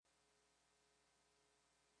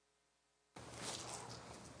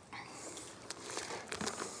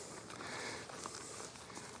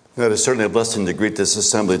It is certainly a blessing to greet this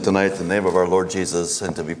assembly tonight in the name of our Lord Jesus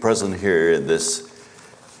and to be present here in this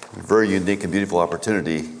very unique and beautiful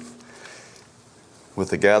opportunity with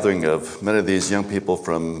the gathering of many of these young people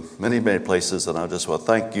from many, many places. And I just want to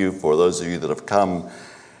thank you for those of you that have come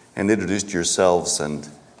and introduced yourselves and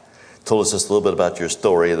told us just a little bit about your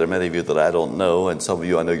story. There are many of you that I don't know, and some of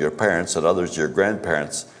you I know your parents, and others your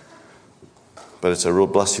grandparents. But it's a real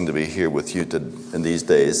blessing to be here with you in these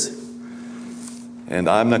days. And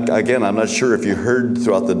I'm not sure if you heard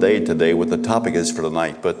throughout the day today what the topic is for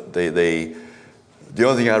tonight, but the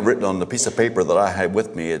only thing I'd written on the piece of paper that I had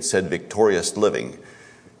with me, it said victorious living.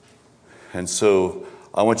 And so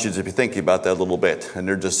I want you to be thinking about that a little bit. And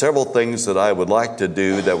there are just several things that I would like to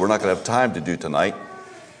do that we're not going to have time to do tonight.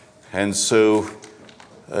 And so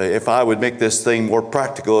if I would make this thing more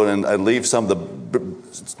practical and leave some of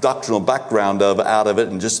the doctrinal background out of it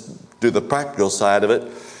and just do the practical side of it,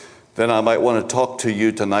 then I might want to talk to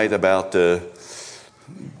you tonight about the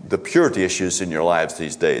purity issues in your lives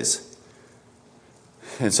these days.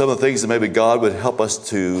 And some of the things that maybe God would help us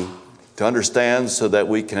to understand so that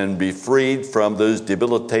we can be freed from those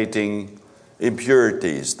debilitating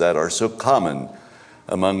impurities that are so common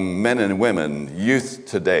among men and women, youth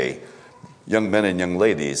today, young men and young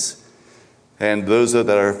ladies. And those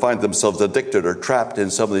that find themselves addicted or trapped in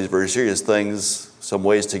some of these very serious things, some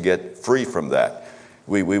ways to get free from that.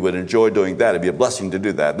 We would enjoy doing that. It'd be a blessing to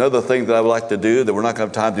do that. Another thing that I would like to do that we're not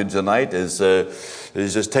going to have time to do tonight is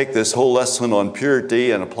just take this whole lesson on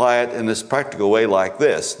purity and apply it in this practical way like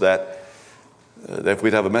this, that if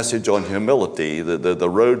we'd have a message on humility, the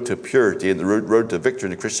road to purity and the road to victory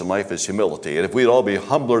in the Christian life is humility. And if we'd all be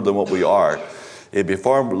humbler than what we are, it'd be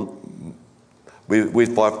we'd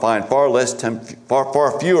find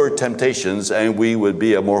far fewer temptations, and we would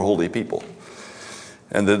be a more holy people.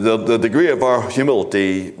 And the degree of our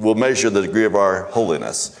humility will measure the degree of our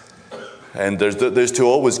holiness. And those two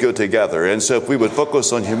always go together. And so if we would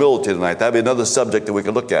focus on humility tonight, that'd be another subject that we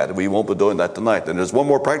could look at. We won't be doing that tonight. And there's one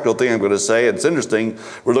more practical thing I'm going to say. It's interesting.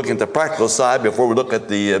 We're looking at the practical side before we look at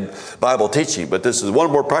the Bible teaching. But this is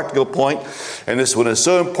one more practical point. And this one is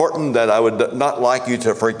so important that I would not like you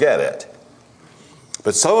to forget it.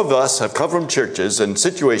 But some of us have come from churches and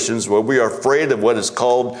situations where we are afraid of what is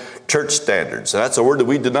called church standards. And that's a word that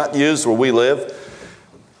we do not use where we live.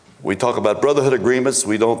 We talk about brotherhood agreements.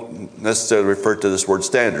 We don't necessarily refer to this word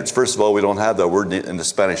standards. First of all, we don't have that word in the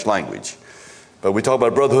Spanish language. But we talk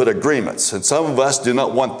about brotherhood agreements. And some of us do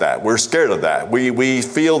not want that. We're scared of that. We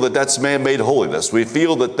feel that that's man-made holiness. We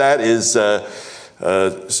feel that that is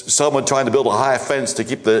someone trying to build a high fence to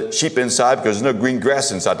keep the sheep inside because there's no green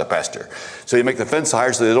grass inside the pasture. So you make the fence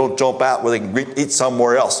higher so they don't jump out where they can eat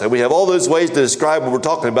somewhere else. And we have all those ways to describe what we're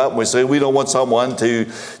talking about when we say we don't want someone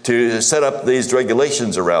to set up these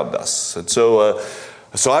regulations around us. And so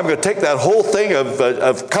I'm going to take that whole thing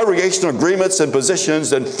of congregational agreements and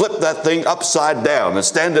positions and flip that thing upside down and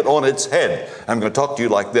stand it on its head. I'm going to talk to you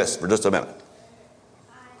like this for just a minute.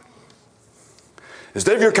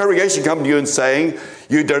 Instead of your congregation coming to you and saying,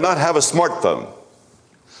 you dare not have a smartphone.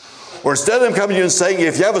 Or instead of them coming to you and saying,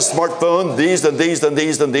 if you have a smartphone, these and these and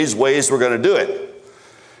these and these ways we're going to do it.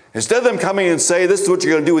 Instead of them coming and say, this is what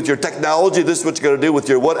you're going to do with your technology, this is what you're going to do with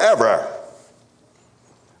your whatever.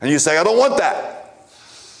 And you say, I don't want that.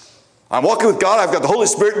 I'm walking with God, I've got the Holy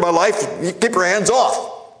Spirit in my life, you keep your hands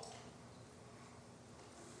off.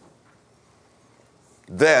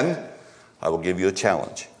 Then I will give you a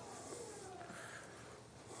challenge.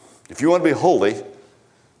 If you want to be holy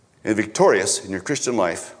and victorious in your Christian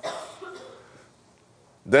life,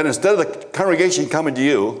 then instead of the congregation coming to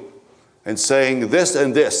you and saying this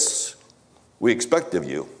and this we expect of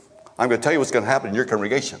you, I'm going to tell you what's going to happen in your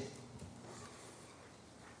congregation.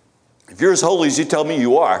 If you're as holy as you tell me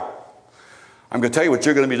you are, I'm going to tell you what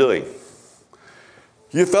you're going to be doing.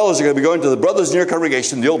 You fellows are going to be going to the brothers in your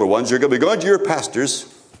congregation, the older ones. You're going to be going to your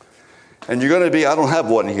pastors, and you're going to be, I don't have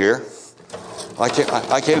one here. I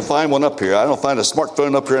can't find one up here. I don't find a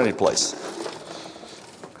smartphone up here anyplace.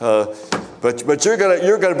 But you're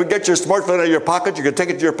gonna get your smartphone out of your pocket. You're gonna take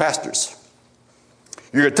it to your pastors.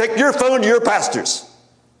 You're gonna take your phone to your pastors.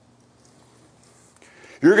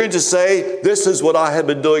 You're going to say, "This is what I have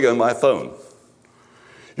been doing on my phone."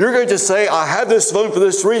 You're going to say, "I have this phone for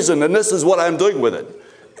this reason, and this is what I'm doing with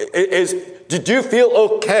it." Did you feel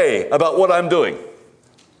okay about what I'm doing?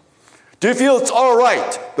 Do you feel it's all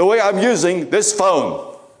right the way I'm using this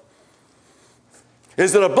phone?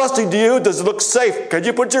 Is it a blessing to you? Does it look safe? Can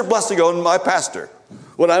you put your blessing on my pastor,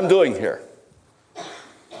 what I'm doing here?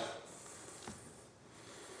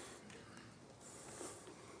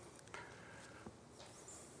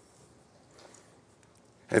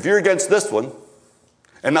 If you're against this one,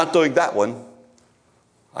 and not doing that one,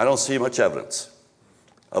 I don't see much evidence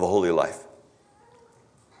of a holy life.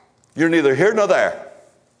 You're neither here nor there.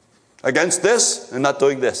 Against this and not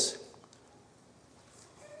doing this.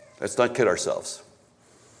 Let's not kid ourselves.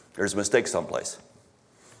 There's a mistake someplace.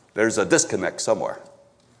 There's a disconnect somewhere.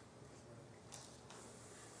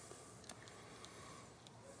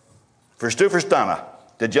 Verstu verstanden.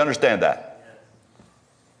 Did you understand that?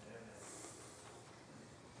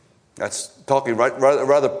 That's talking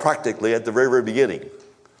rather practically at the very, very beginning.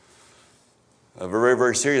 A very,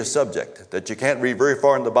 very serious subject that you can't read very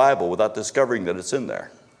far in the Bible without discovering that it's in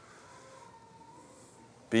there.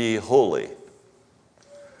 Be holy,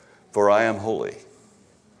 for I am holy.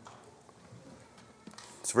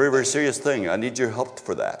 It's a very, very serious thing. I need your help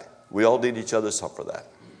for that. We all need each other's help for that.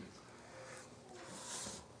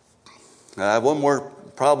 I have one more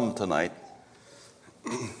problem tonight.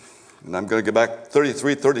 And I'm going to go back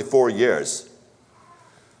 33, 34 years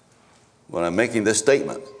when I'm making this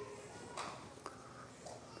statement.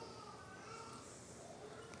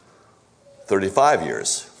 35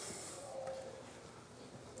 years.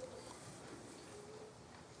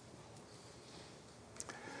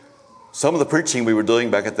 Some of the preaching we were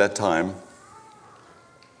doing back at that time,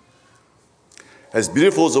 as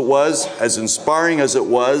beautiful as it was, as inspiring as it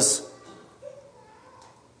was,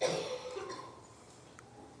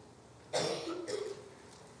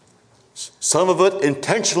 some of it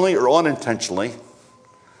intentionally or unintentionally,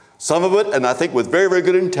 some of it, and I think with very, very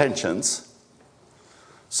good intentions,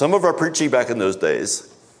 some of our preaching back in those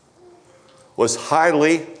days was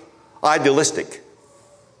highly idealistic.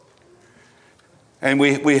 And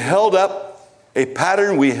we held up a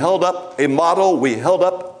pattern, we held up a model, we held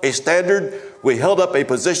up a standard, we held up a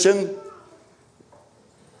position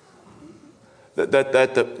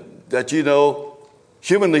that you know,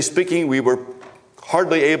 humanly speaking, we were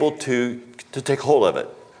hardly able to take hold of it,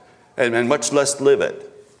 and much less live it.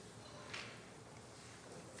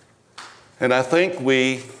 And I think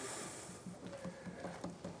we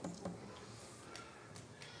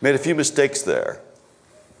made a few mistakes there.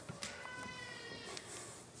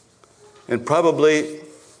 And probably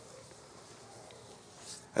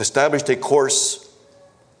established a course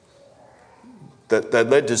that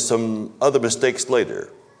led to some other mistakes later.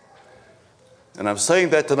 And I'm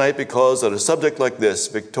saying that tonight because on a subject like this,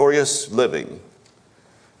 victorious living,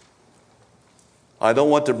 I don't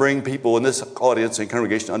want to bring people in this audience and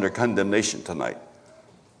congregation under condemnation tonight.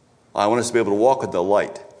 I want us to be able to walk in the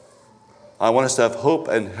light. I want us to have hope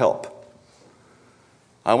and help.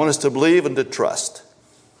 I want us to believe and to trust.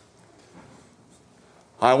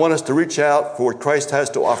 I want us to reach out for what Christ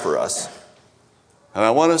has to offer us. And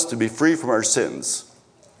I want us to be free from our sins.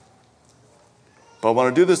 But I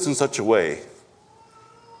want to do this in such a way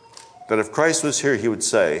that if Christ was here, he would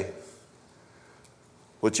say,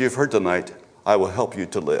 what you've heard tonight, I will help you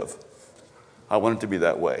to live. I want it to be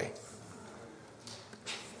that way.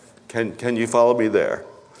 Can you follow me there?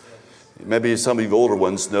 Maybe some of you older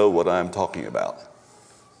ones know what I'm talking about.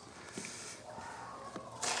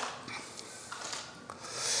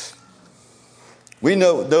 We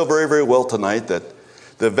know very, very well tonight that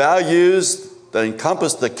the values that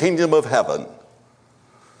encompass the kingdom of heaven,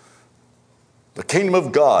 the kingdom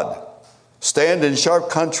of God, stand in sharp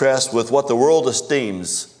contrast with what the world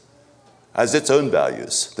esteems as its own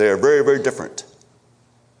values. They are very, very different.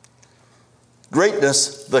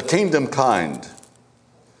 Greatness, the kingdom kind,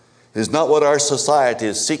 is not what our society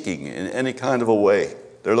is seeking in any kind of a way.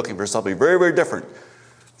 They're looking for something very, very different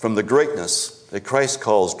from the greatness that Christ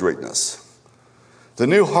calls greatness. The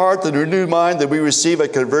new heart, the renewed mind that we receive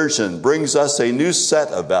at conversion brings us a new set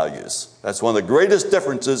of values. That's one of the greatest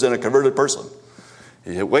differences in a converted person.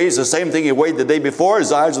 He weighs the same thing he weighed the day before.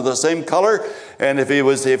 His eyes are the same color. And if he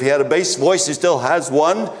had a bass voice, he still has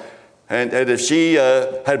one. And if she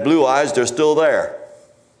had blue eyes, they're still there.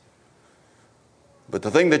 But the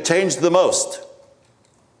thing that changed the most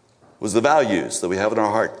was the values that we have in our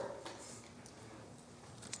heart.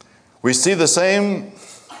 We see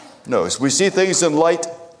we see things in light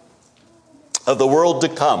of the world to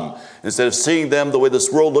come instead of seeing them the way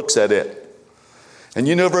this world looks at it. And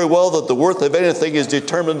you know very well that the worth of anything is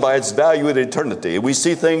determined by its value in eternity. We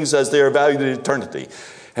see things as they are valued in eternity.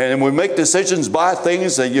 And when we make decisions, buy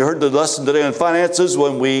things, and you heard the lesson today on finances,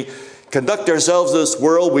 when we conduct ourselves in this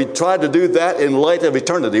world, we try to do that in light of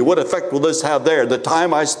eternity. What effect will this have there? The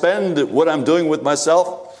time I spend, what I'm doing with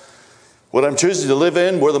myself, what I'm choosing to live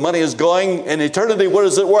in, where the money is going, in eternity, what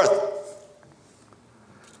is it worth?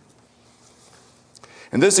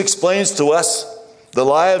 And this explains to us the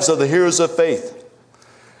lives of the heroes of faith.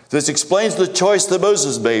 This explains the choice that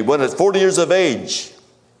Moses made when at 40 years of age,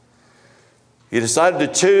 He decided to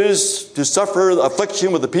choose to suffer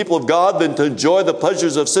affliction with the people of God than to enjoy the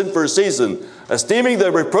pleasures of sin for a season, esteeming the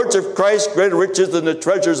reproach of Christ greater riches than the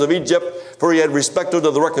treasures of Egypt, for he had respect unto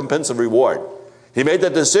the recompense of reward. He made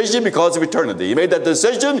that decision because of eternity. He made that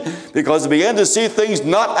decision because he began to see things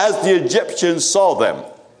not as the Egyptians saw them.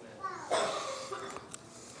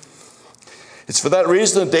 It's for that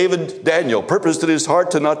reason that Daniel purposed in his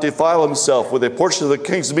heart to not defile himself with a portion of the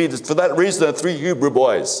king's meat. It's for that reason that 3 Hebrew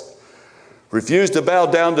boys refused to bow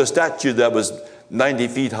down to a statue that was 90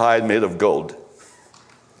 feet high and made of gold.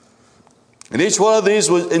 And each one of these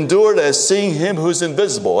was endured as seeing him who's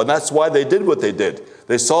invisible. And that's why they did what they did.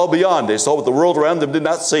 They saw beyond. They saw what the world around them did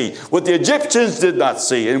not see. What the Egyptians did not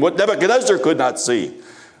see. And what Nebuchadnezzar could not see.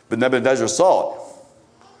 But Nebuchadnezzar saw it.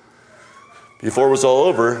 Before it was all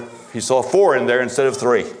over, he saw 4 in there instead of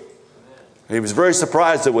 3. And he was very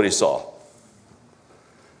surprised at what he saw.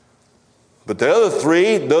 But the other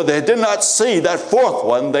 3, though they did not see that 4th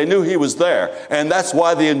one, they knew he was there. And that's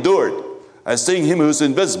why they endured, as seeing him who's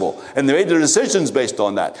invisible. And they made their decisions based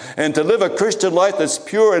on that. And to live a Christian life that's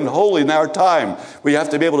pure and holy in our time, we have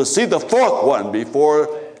to be able to see the 4th one before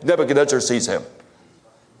Nebuchadnezzar sees him.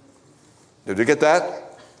 Did you get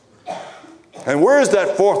that? And where is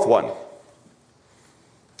that 4th one?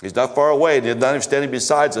 He's not far away. He's not even standing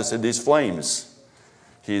beside us in these flames.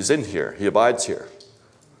 He's in here. He abides here.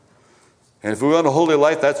 And if we want a holy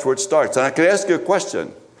life, that's where it starts. And I can ask you a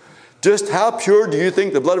question. Just how pure do you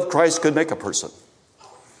think the blood of Christ could make a person?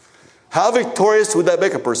 How victorious would that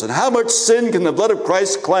make a person? How much sin can the blood of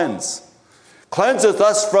Christ cleanse? Cleanses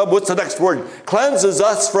us from, what's the next word? Cleanses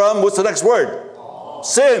us from, what's the next word?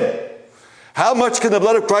 Sin. How much can the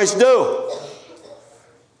blood of Christ do?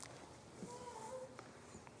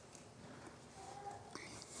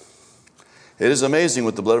 It is amazing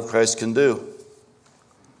what the blood of Christ can do.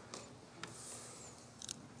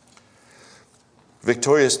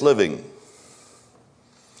 Victorious living.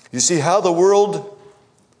 You see, how the world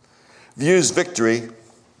views victory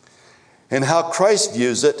and how Christ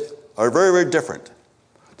views it are very, very different.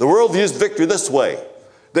 The world views victory this way.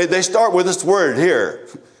 They start with this word here,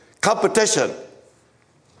 competition.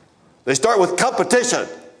 They start with competition.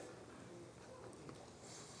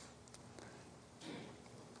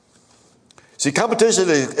 See, competition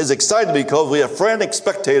is exciting because we have frantic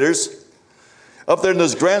spectators up there in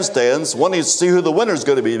those grandstands wanting to see who the winner is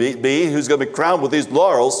going to be, who's going to be crowned with these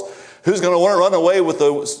laurels, who's going to want to run away with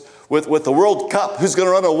the World Cup, who's going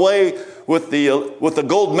to run away with the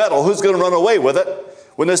gold medal, who's going to run away with it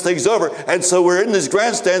when this thing's over. And so we're in these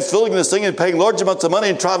grandstands filling this thing and paying large amounts of money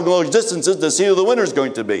and traveling large distances to see who the winner is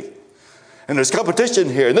going to be. And there's competition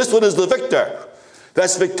here. And this one is the victor.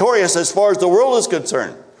 That's victorious as far as the world is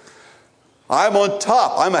concerned. I'm on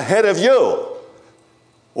top. I'm ahead of you.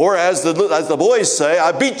 Or as the boys say,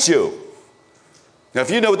 I beat you. Now,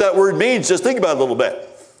 if you know what that word means, just think about it a little bit.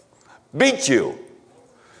 Beat you.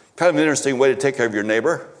 Kind of an interesting way to take care of your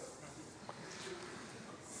neighbor.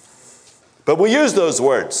 But we use those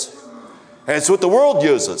words. And it's what the world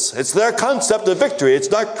uses. It's their concept of victory.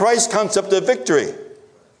 It's not Christ's concept of victory.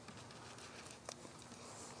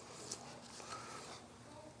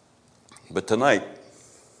 But tonight,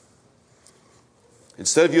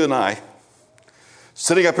 instead of you and I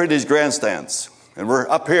sitting up here in these grandstands, and we're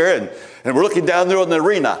up here and we're looking down there on the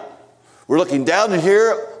arena. We're looking down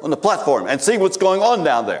here on the platform and seeing what's going on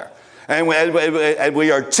down there. And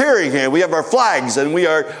we are cheering here. We have our flags and we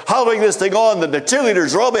are hollering this thing on. And the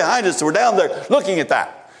cheerleaders are all behind us. We're down there looking at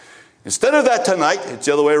that. Instead of that tonight, it's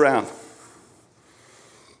the other way around.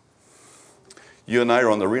 You and I are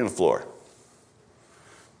on the arena floor.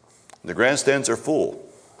 The grandstands are full.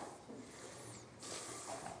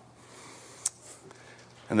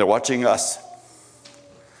 And they're watching us.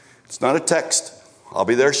 It's not a text. I'll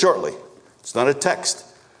be there shortly. It's not a text.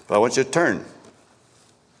 But I want you to turn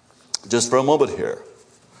just for a moment here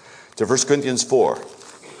to 1 Corinthians 4.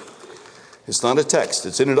 It's not a text.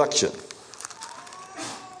 It's introduction.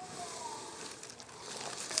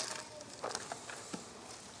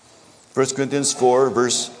 1 Corinthians 4,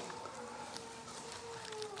 verse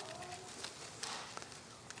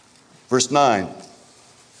 9.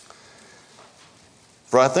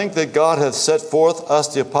 For I think that God hath set forth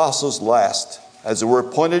us the apostles last, as it were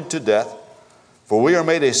appointed to death, for we are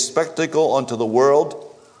made a spectacle unto the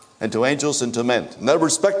world, and to angels, and to men. And that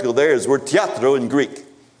word spectacle there is the word theatro in Greek.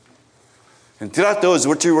 And theatro is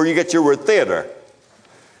where you get your word theater.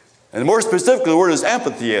 And more specifically, the word is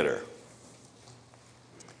amphitheater.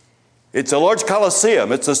 It's a large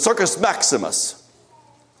coliseum. It's a Circus Maximus.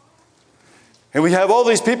 And we have all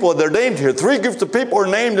these people, and they're named here. 3 groups of people are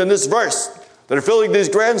named in this verse that are filling these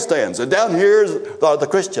grandstands. And down here is the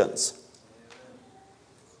Christians.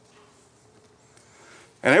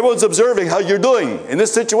 And everyone's observing how you're doing in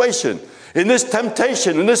this situation, in this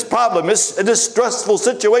temptation, in this problem, in this stressful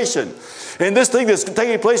situation, in this thing that's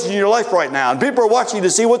taking place in your life right now. And people are watching to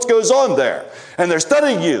see what goes on there. And they're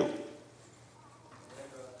studying you.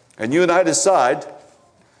 And you and I decide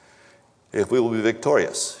if we will be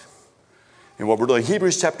victorious in what we're doing.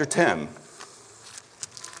 Hebrews chapter 10.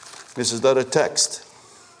 This is not a text.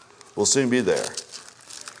 We'll soon be there.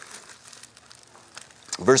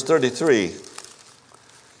 Verse 33.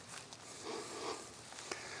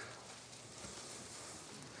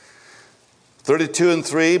 and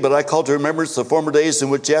 3, but I call to remembrance the former days in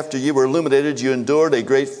which after you were illuminated, you endured a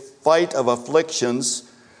great fight of afflictions,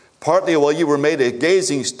 partly while you were made a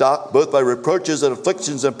gazing stock, both by reproaches and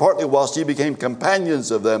afflictions, and partly whilst you became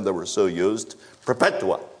companions of them that were so used.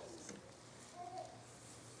 Perpetua.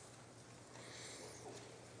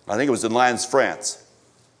 I think it was in Lyons, France,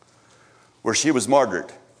 where she was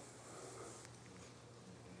martyred.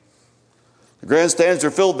 The grandstands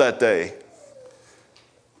were filled that day.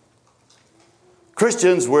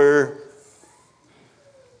 Christians were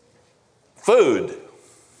food.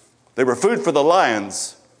 They were food for the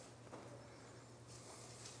lions.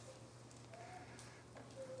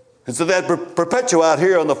 And so they had Perpetua out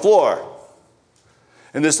here on the floor.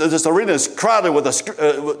 And this arena is crowded with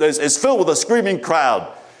is filled with a screaming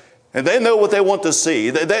crowd. And they know what they want to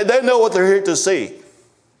see. They know what they're here to see.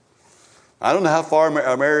 I don't know how far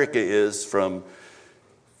America is from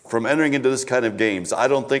entering into this kind of games. I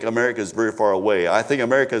don't think America is very far away. I think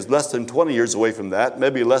America is less than 20 years away from that,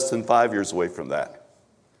 maybe less than 5 years away from that.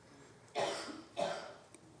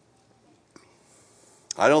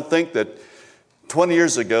 I don't think that 20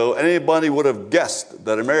 years ago anybody would have guessed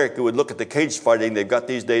that America would look at the cage fighting they've got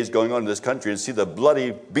these days going on in this country and see the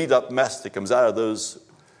bloody, beat-up mess that comes out of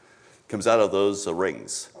those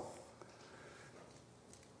rings.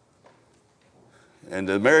 And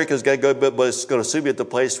America's got to go, but it's going to soon be at the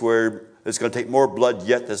place where it's going to take more blood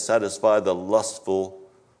yet to satisfy the lustful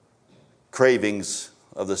cravings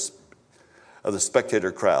of the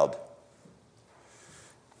spectator crowd.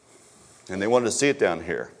 And they wanted to see it down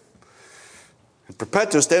here. And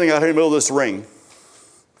Perpetua standing out here in the middle of this ring.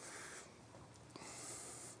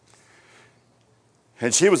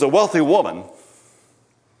 And she was a wealthy woman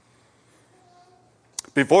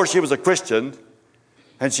before she was a Christian.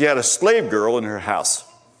 And she had a slave girl in her house.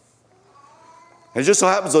 And it just so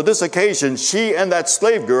happens on this occasion, she and that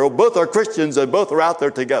slave girl, both are Christians and both are out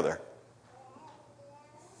there together.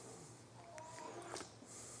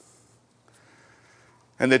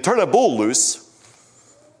 And they turn a bull loose.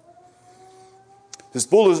 This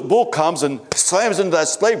bull comes and slams into that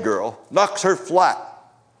slave girl, knocks her flat.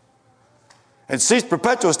 And sees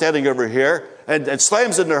Perpetua standing over here and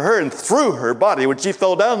slams into her and through her body. When she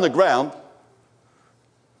fell down on the ground,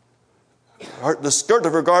 the skirt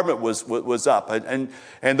of her garment was up.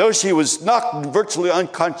 And though she was knocked virtually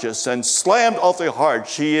unconscious and slammed awfully hard,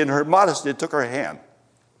 she, in her modesty, took her hand.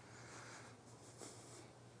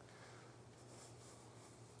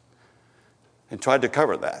 And tried to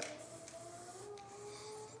cover that.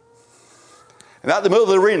 And out in the middle of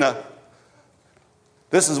the arena,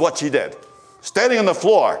 this is what she did. Standing on the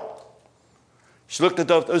floor, she looked at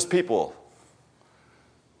those people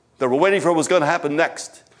that were waiting for what was going to happen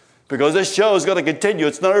next. Because this show is going to continue.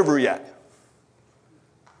 It's not over yet.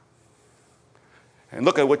 And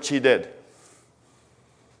look at what she did.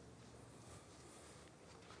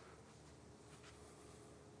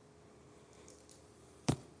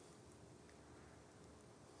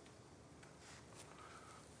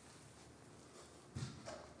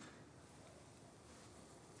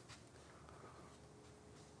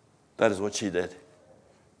 That is what she did.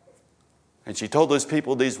 And she told those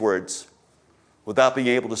people these words without being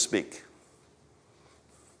able to speak.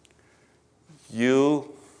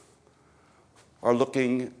 You are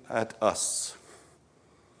looking at us.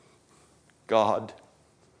 God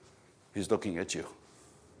is looking at you.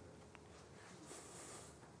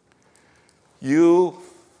 You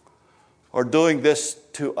are doing this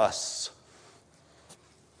to us.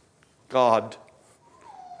 God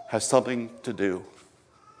has something to do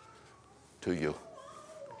to you.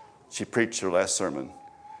 She preached her last sermon.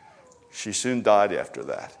 She soon died after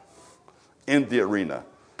that. In the arena.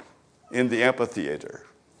 In the amphitheater.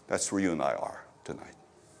 That's where you and I are tonight.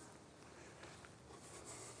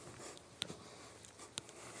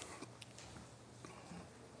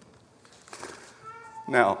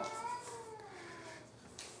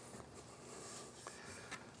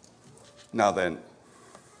 Now then,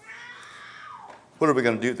 what are we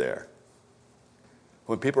going to do there?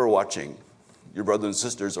 When people are watching, your brothers and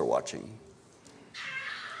sisters are watching,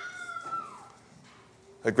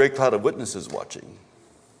 a great cloud of witnesses watching,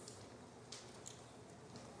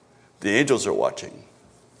 The angels are watching.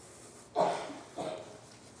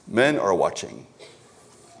 Men are watching.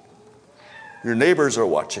 Your neighbors are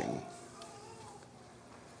watching.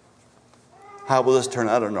 How will this turn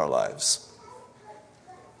out in our lives?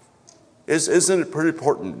 Isn't it pretty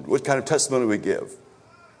important what kind of testimony we give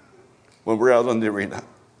when we're out on the arena?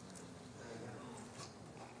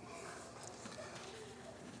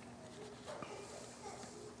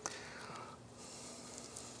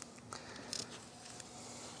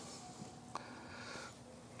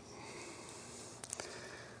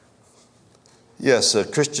 Yes,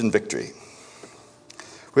 Christian victory.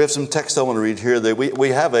 We have some text I want to read here. That we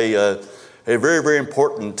have a very, very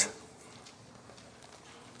important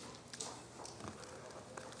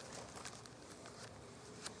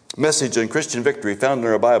message on Christian victory found in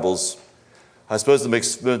our Bibles. I suppose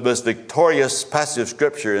the most victorious passage of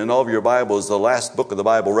Scripture in all of your Bibles is the last book of the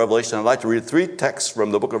Bible, Revelation. I'd like to read 3 texts from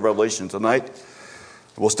the book of Revelation tonight.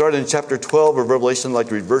 We'll start in chapter 12 of Revelation. I'd like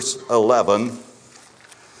to read verse 11.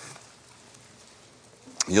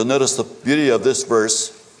 You'll notice the beauty of this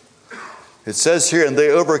verse. It says here, "And they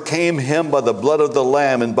overcame him by the blood of the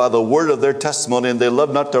Lamb and by the word of their testimony, and they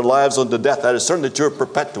loved not their lives unto death." That is certainly true of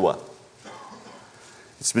Perpetua.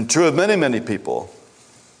 It's been true of many, many people.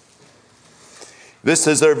 This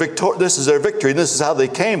is their victory, and this is how they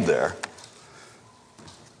came there.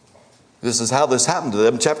 This is how this happened to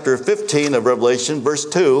them. Chapter 15 of Revelation, verse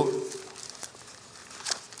 2.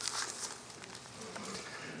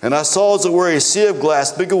 "And I saw as it were a sea of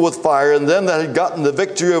glass mingled with fire, and them that had gotten the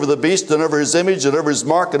victory over the beast and over his image and over his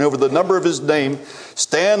mark and over the number of his name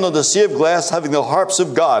stand on the sea of glass having the harps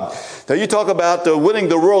of God." Now you talk about winning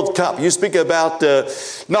the World Cup. You speak about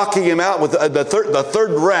knocking him out with the third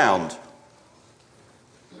round.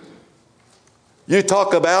 You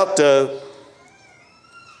talk about the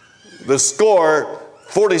score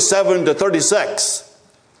 47-36.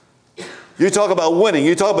 You talk about winning.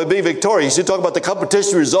 You talk about being victorious. You talk about the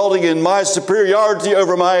competition resulting in my superiority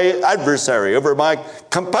over my adversary, over my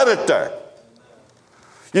competitor.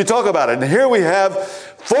 You talk about it. And here we have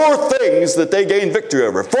 4 things that they gained victory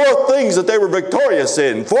over. 4 things that they were victorious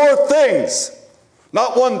in. 4 things.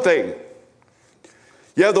 Not one thing.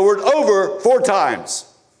 You have the word over 4 times.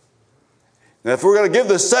 Now, if we're going to give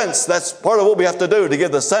the sense, that's part of what we have to do to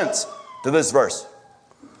give the sense to this verse.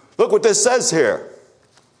 Look what this says here.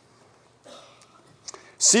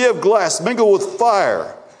 Sea of glass mingled with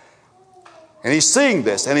fire. And he's seeing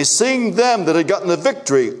this. And he's seeing them that had gotten the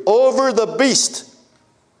victory over the beast.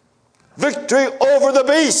 Victory over the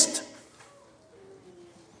beast.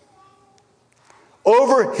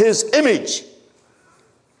 Over his image.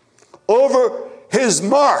 Over his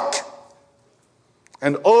mark.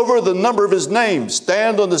 And over the number of his name.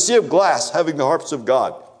 Stand on the sea of glass having the harps of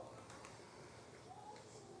God.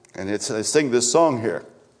 And they sing this song here.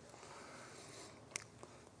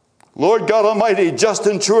 "Lord God Almighty, just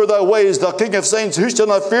and true are thy ways, thou King of saints, who shall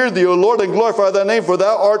not fear thee, O Lord, and glorify thy name, for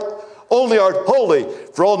thou only art holy.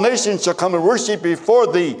 For all nations shall come and worship before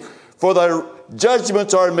thee, for thy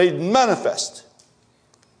judgments are made manifest."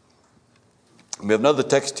 We have another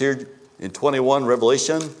text here in 21,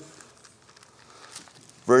 Revelation,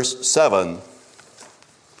 verse 7.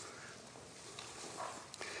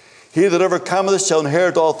 "He that overcometh shall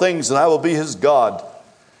inherit all things, and I will be his God,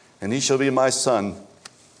 and he shall be my son."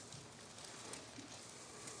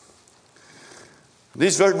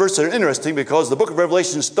 These verses are interesting because the book of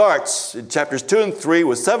Revelation starts in chapters 2 and 3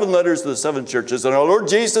 with 7 letters to the 7 churches. And our Lord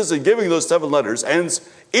Jesus, in giving those 7 letters, ends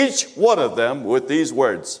each one of them with these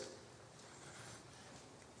words.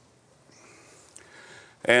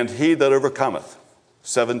 "And he that overcometh,"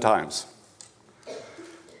 7 times.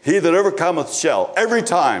 "He that overcometh shall," every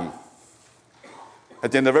time,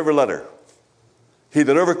 at the end of every letter. "He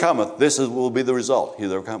that overcometh," will be the result. "He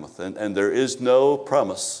that overcometh." And there is no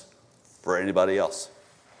promise for anybody else.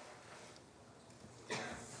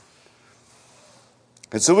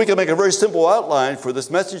 And so we can make a very simple outline for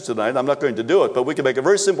this message tonight. I'm not going to do it, but we can make a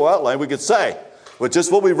very simple outline. We could say, with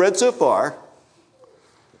just what we've read so far,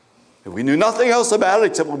 if we knew nothing else about it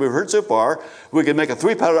except what we've heard so far, we could make a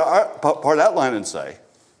 3-part outline and say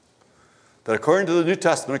that according to the New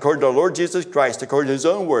Testament, according to our Lord Jesus Christ, according to his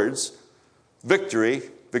own words,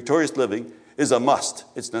 victorious living, is a must.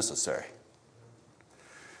 It's necessary.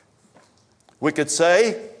 We could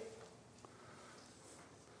say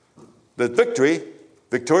that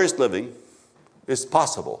victorious living, is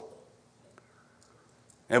possible.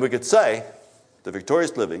 And we could say that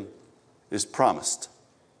victorious living is promised.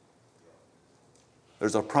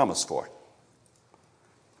 There's a promise for it.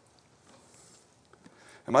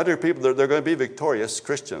 And my dear people, they're going to be victorious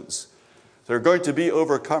Christians. They're going to be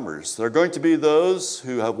overcomers. They're going to be those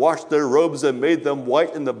who have washed their robes and made them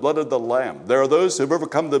white in the blood of the Lamb. There are those who have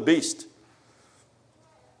overcome the beast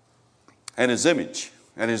and his image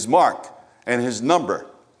and his mark and his number.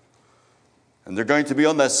 And they're going to be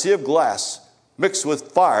on that sea of glass mixed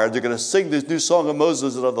with fire. They're going to sing this new song of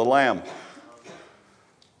Moses and of the Lamb.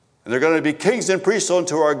 And they're going to be kings and priests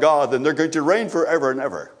unto our God, and they're going to reign forever and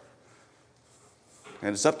ever.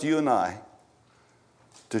 And it's up to you and I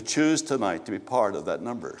to choose tonight to be part of that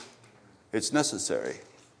number. It's necessary.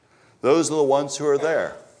 Those are the ones who are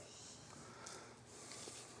there.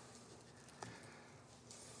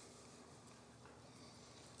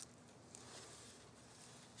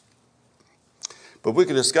 But we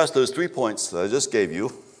can discuss those 3 points that I just gave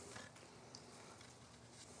you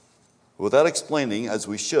without explaining, as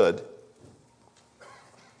we should,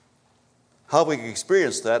 how we can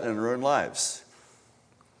experience that in our own lives.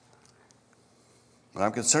 And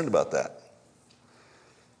I'm concerned about that.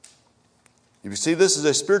 You see, this is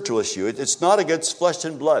a spiritual issue. It's not against flesh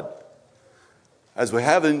and blood, as we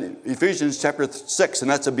have in Ephesians chapter 6, and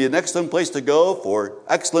that's to be an excellent place to go for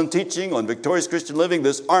excellent teaching on victorious Christian living,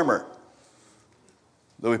 this armor.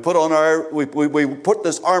 That we put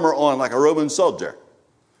this armor on like a Roman soldier.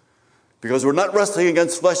 Because we're not wrestling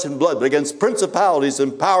against flesh and blood, but against principalities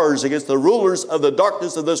and powers, against the rulers of the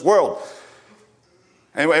darkness of this world.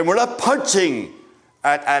 And we're not punching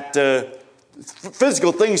at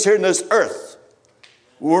physical things here in this earth.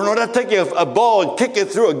 We're not taking a ball and kicking it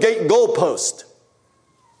through a gate goalpost.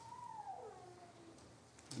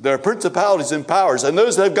 There are principalities and powers, and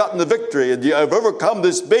those that have gotten the victory and have overcome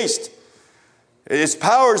this beast. It's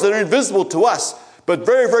powers that are invisible to us, but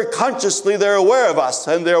very, very consciously they're aware of us,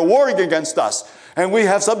 and they're warring against us. And we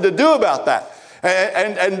have something to do about that.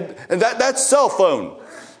 And that cell phone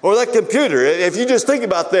or that computer, if you just think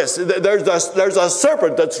about this, there's a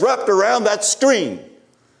serpent that's wrapped around that screen.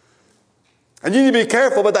 And you need to be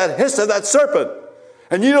careful about that hiss of that serpent.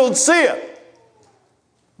 And you don't see it.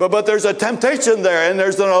 But there's a temptation there, and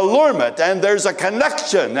there's an allurement, and there's a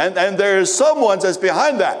connection, and there's someone that's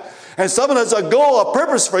behind that. And someone has a goal, a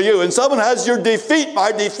purpose for you. And someone has your defeat,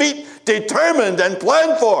 my defeat, determined and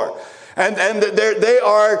planned for. And they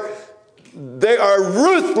are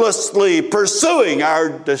ruthlessly pursuing our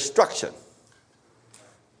destruction.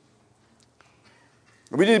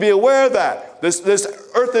 We need to be aware of that. This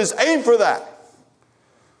earth is aimed for that.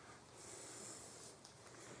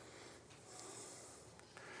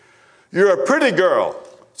 You're a pretty girl.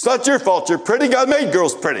 It's not your fault you're pretty. God made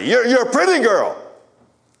girls pretty. You're a pretty girl.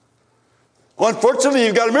 Well, unfortunately,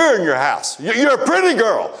 you've got a mirror in your house. You're a pretty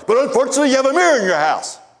girl, but unfortunately, you have a mirror in your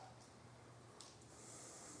house.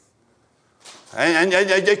 And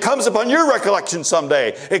it comes upon your recollection someday.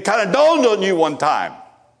 It kind of dawned on you one time.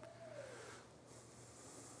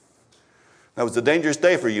 That was a dangerous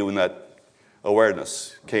day for you when that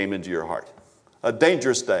awareness came into your heart. A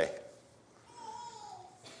dangerous day.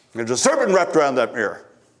 There's a serpent wrapped around that mirror.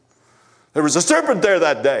 There was a serpent there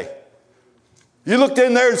that day. You looked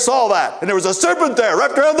in there and saw that, and there was a serpent there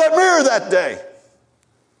wrapped around that mirror that day.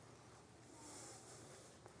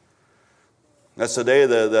 That's the day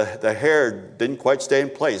the hair didn't quite stay in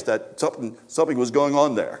place. That something was going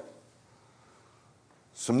on there.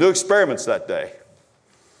 Some new experiments that day.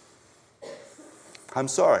 I'm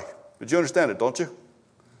sorry, but you understand it, don't you?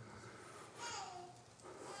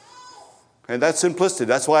 And that's simplicity.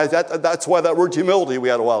 That's why that word humility we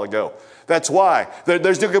had a while ago. That's why.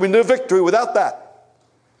 There's going to be no victory without that.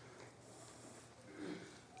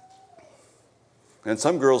 And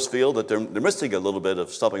some girls feel that they're missing a little bit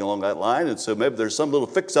of something along that line, and so maybe there's some little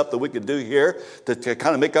fix-up that we could do here to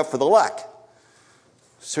kind of make up for the lack.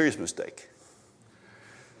 Serious mistake.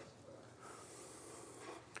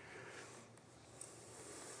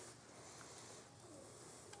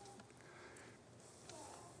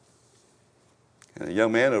 And a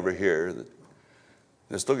young man over here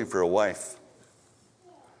that's looking for a wife.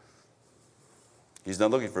 He's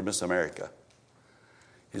not looking for Miss America.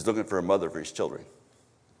 He's looking for a mother for his children.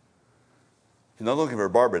 He's not looking for a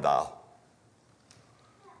Barbie doll.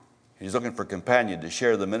 He's looking for a companion to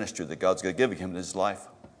share the ministry that God's going to give him in his life.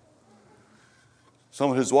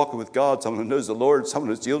 Someone who's walking with God, someone who knows the Lord, someone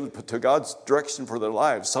who's yielded to God's direction for their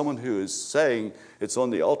lives, someone who is saying it's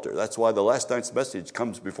on the altar. That's why the last night's message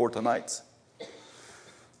comes before tonight's.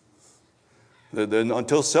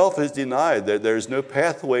 Until self is denied, there's no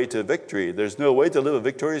pathway to victory. There's no way to live a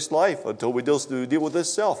victorious life until we deal with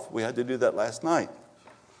this self. We had to do that last night.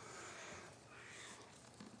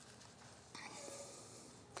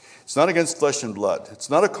 It's not against flesh and blood. It's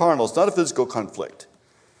not a carnal. It's not a physical conflict.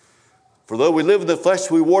 For though we live in the flesh,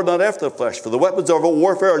 we war not after the flesh. For the weapons of our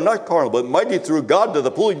warfare are not carnal, but mighty through God to the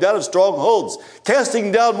pulling down of strongholds.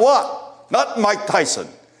 Casting down what? Not Mike Tyson.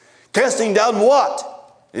 Casting down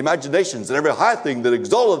what? Imaginations and every high thing that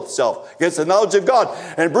exalteth itself against the knowledge of God.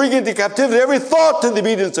 And bring into captivity every thought to the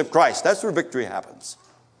obedience of Christ. That's where victory happens.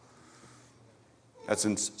 That's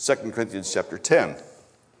in 2 Corinthians chapter 10,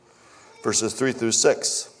 verses 3 through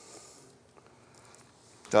 6.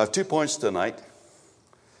 So I have 2 points tonight.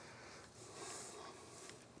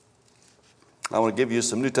 I want to give you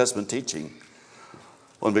some New Testament teaching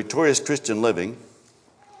on victorious Christian living.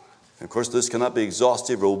 And of course, this cannot be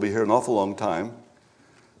exhaustive, or we'll be here an awful long time.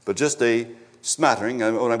 But just a smattering.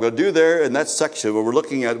 And what I'm going to do there in that section where we're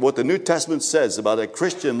looking at what the New Testament says about a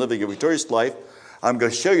Christian living a victorious life, I'm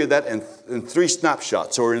going to show you that in 3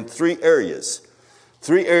 snapshots, or in 3 areas.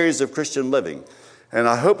 3 areas of Christian living. And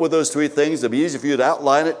I hope with those 3 things, it'll be easy for you to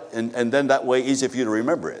outline it, and then that way easy for you to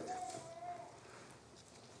remember it.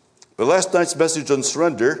 But last night's message on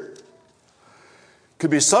surrender could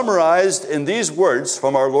be summarized in these words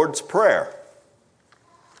from our Lord's Prayer.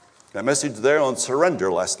 That message there on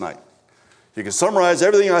surrender last night. You can summarize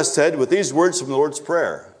everything I said with these words from the Lord's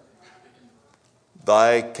Prayer.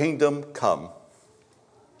 Thy kingdom come,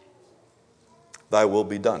 thy will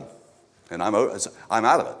be done. And I'm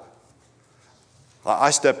out of it. I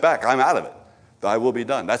step back, I'm out of it. Thy will be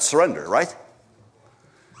done. That's surrender, right?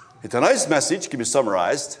 And tonight's message can be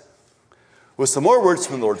summarized with some more words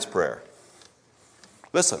from the Lord's Prayer.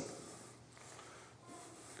 Listen.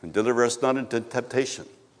 And deliver us not into temptation.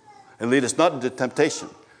 And lead us not into temptation,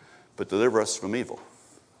 but deliver us from evil.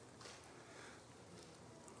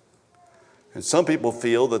 And some people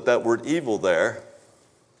feel that that word evil there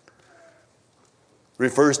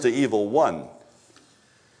refers to evil one.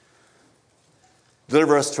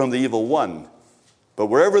 Deliver us from the evil one. But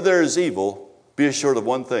wherever there is evil, be assured of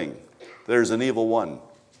one thing. There's an evil one.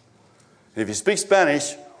 If you speak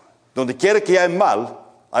Spanish, donde quiera que hay mal,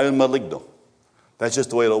 hay un maligno. That's just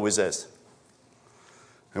the way it always is.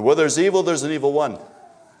 And where there's evil, there's an evil one.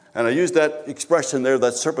 And I use that expression there,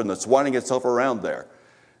 that serpent that's winding itself around there.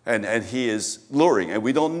 And he is luring, and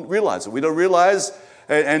we don't realize it. We don't realize,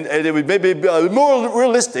 and it would maybe be more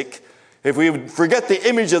realistic if we would forget the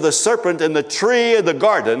image of the serpent in the tree in the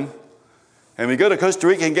garden, and we go to Costa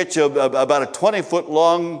Rica and get you about a 20-foot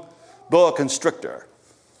long boa constrictor.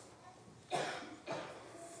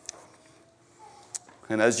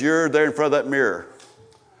 And as you're there in front of that mirror,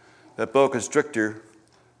 that boa constrictor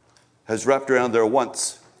has wrapped around there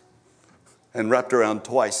once, and wrapped around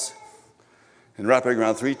twice, and wrapping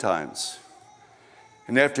around 3 times.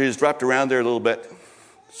 And after he's wrapped around there a little bit,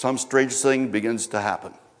 some strange thing begins to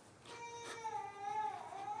happen.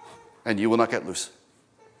 And you will not get loose.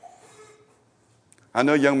 I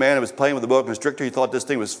know a young man who was playing with the boa constrictor. He thought this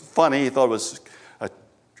thing was funny. He thought it was a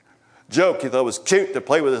joke. He thought it was cute to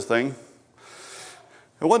play with this thing.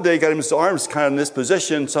 And one day he got his arms kind of in this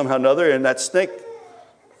position somehow or another, and that snake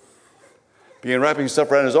began wrapping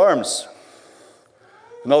stuff around his arms.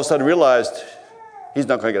 And all of a sudden realized he's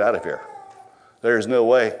not going to get out of here. There's no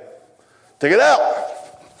way to get out.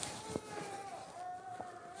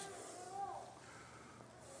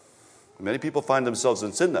 Many people find themselves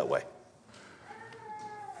in sin that way.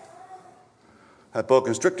 That boa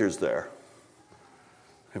constrictor is there.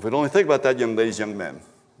 If we'd only think about that, young ladies, young men,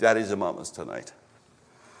 daddies and mamas tonight.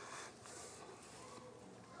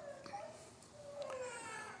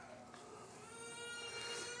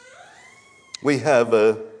 We have,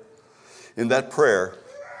 in that prayer,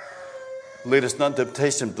 lead us not into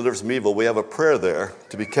temptation, deliver us from evil. We have a prayer there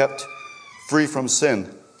to be kept free from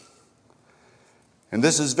sin. And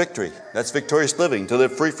this is victory. That's victorious living, to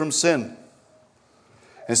live free from sin.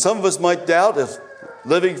 And some of us might doubt if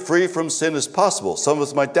living free from sin is possible. Some of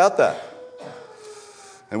us might doubt that.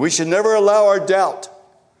 And we should never allow our doubt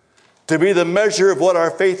to be the measure of what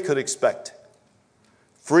our faith could expect.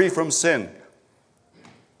 Free from sin.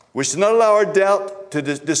 We should not allow our doubt to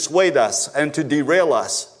dissuade us and to derail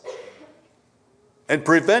us and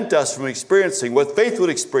prevent us from experiencing what faith would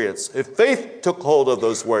experience. If faith took hold of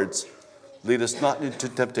those words, lead us not into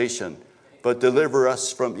temptation, but deliver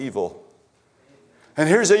us from evil. And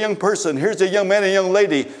here's a young person, here's a young man and a young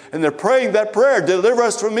lady, and they're praying that prayer, deliver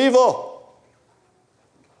us from evil.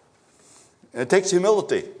 And it takes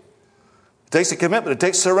humility. It takes a commitment. It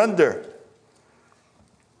takes surrender.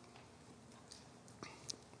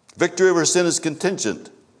 Victory over sin is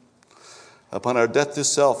contingent upon our death to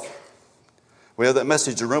self. We have that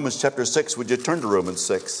message in Romans chapter 6. Would you turn to Romans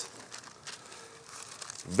 6?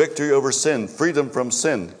 Victory over sin, freedom from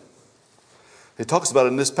sin. He talks about it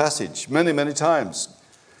in this passage many, many times.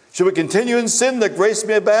 Should we continue in sin that grace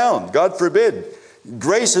may abound? God forbid.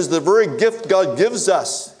 Grace is the very gift God gives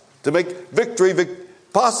us to make victory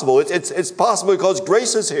possible. It's possible because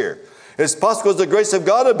grace is here. It's possible because the grace of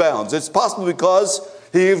God abounds. It's possible because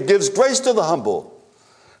He gives grace to the humble.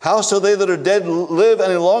 How shall they that are dead live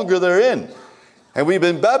any longer therein? And we've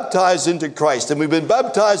been baptized into Christ, and we've been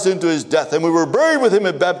baptized into His death, and we were buried with Him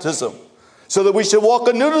in baptism, so that we should walk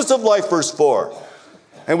in newness of life, verse 4.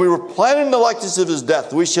 And we were planted in the likeness of His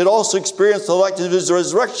death. We should also experience the likeness of His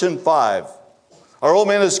resurrection, 5. Our old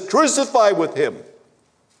man is crucified with Him.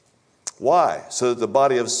 Why? So that the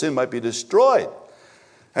body of sin might be destroyed.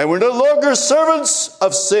 And we're no longer servants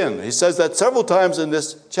of sin. He says that several times in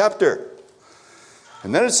this chapter.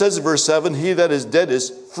 And then it says in verse 7, he that is dead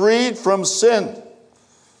is freed from sin,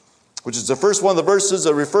 which is the first one of the verses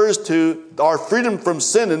that refers to our freedom from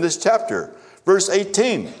sin in this chapter. Verse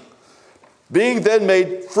 18, being then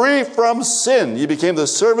made free from sin, ye became the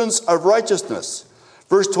servants of righteousness.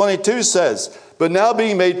 Verse 22 says, but now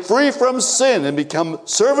being made free from sin and become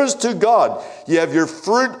servants to God, ye have your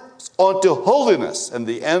fruit unto holiness, and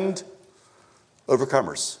the end,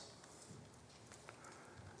 overcomers.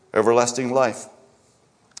 Everlasting life.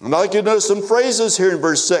 And I'd like you to notice some phrases here in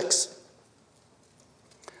verse 6.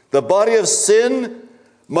 The body of sin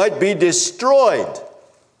might be destroyed.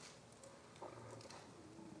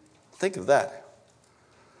 Think of that.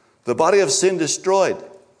 The body of sin destroyed.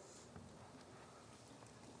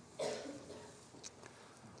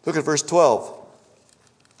 Look at verse 12.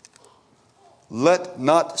 Let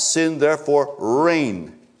not sin therefore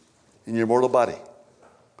reign in your mortal body,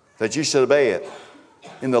 that you should obey it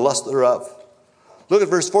in the lust thereof. Look at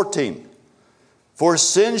verse 14. For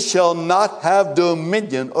sin shall not have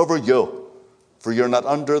dominion over you, for you're not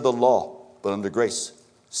under the law, but under grace.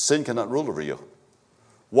 Sin cannot rule over you.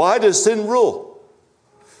 Why does sin rule?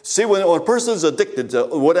 See, when a person is addicted to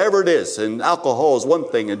whatever it is, and alcohol is one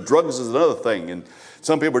thing, and drugs is another thing, and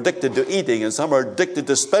some people are addicted to eating, and some are addicted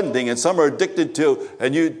to spending, and some are addicted to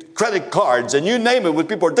credit cards, and you name it, what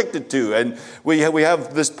people are addicted to. And we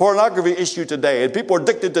have this pornography issue today, and people are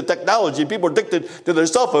addicted to technology, people are addicted to their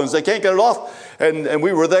cell phones. They can't get it off. And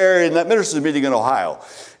we were there in that ministers' meeting in Ohio.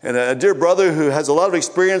 And a dear brother who has a lot of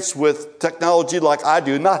experience with technology like I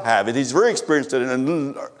do not have it. He's very experienced in it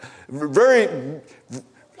and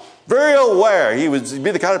very aware. He would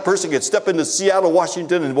be the kind of person who could step into Seattle,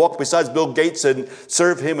 Washington, and walk beside Bill Gates and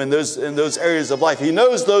serve him in those areas of life. He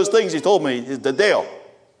knows those things. He told me, the deal.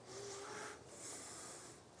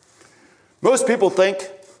 Most people think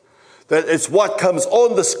that it's what comes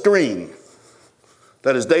on the screen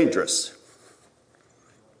that is dangerous.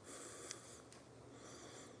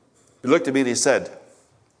 He looked at me and he said,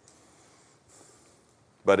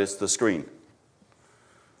 but it's the screen.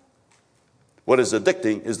 What is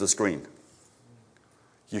addicting is the screen.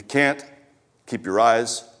 You can't keep your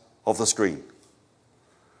eyes off the screen.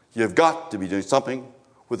 You've got to be doing something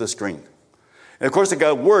with the screen. And of course it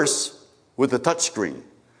got worse with the touch screen,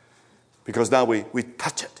 because now we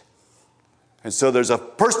touch it. And so there's a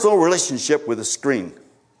personal relationship with the screen.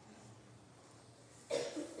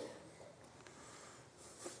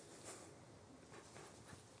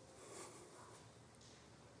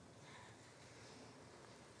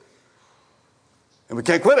 And we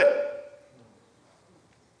can't quit it.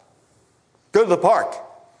 Go to the park.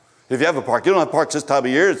 If you have a park, you don't have parks this time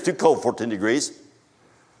of year. It's too cold, 14 degrees.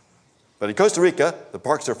 But in Costa Rica, the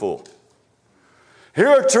parks are full. Here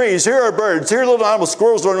are trees, here are birds, here are little animals,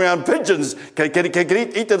 squirrels running around, pigeons can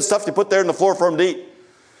eat the stuff they put there on the floor for them to eat.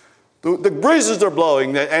 The breezes are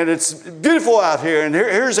blowing, and it's beautiful out here. And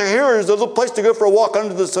here's a little place to go for a walk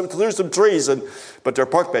through some trees, but there are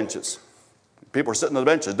park benches. People are sitting on the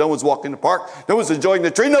benches. No one's walking the park. No one's enjoying the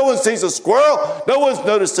tree. No one sees a squirrel. No one's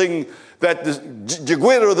noticing that the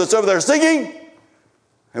jaguar that's over there singing.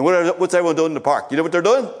 And what's everyone doing in the park? You know what they're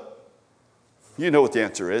doing? You know what the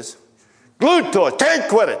answer is. Glued to it. Can't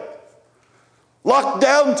quit it. Locked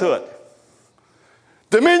down to it.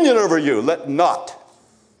 Dominion over you. Let not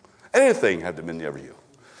anything have dominion over you.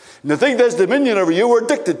 And the thing that's dominion over you, we're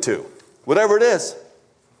addicted to. Whatever it is.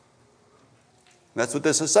 That's what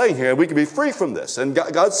this is saying here. We can be free from this. And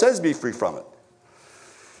God says be free from it.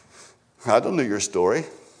 I don't know your story.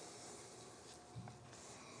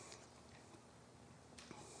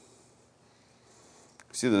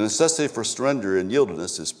 See, the necessity for surrender and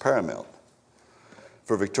yieldedness is paramount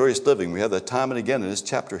for victorious living. We have that time and again in this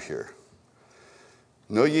chapter here.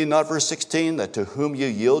 Know ye not, verse 16, that to whom you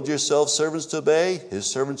yield yourselves servants to obey, his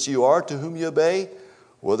servants you are to whom you obey,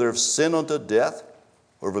 whether of sin unto death,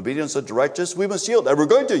 or of obedience unto righteousness, we must yield. And we're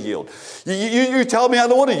going to yield. You tell me I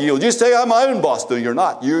don't want to yield. You say I'm my own boss. No, you're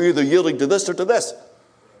not. You're either yielding to this or to this.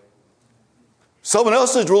 Someone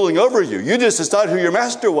else is ruling over you. You just decide who your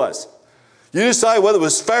master was. You decide whether it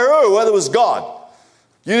was Pharaoh or whether it was God.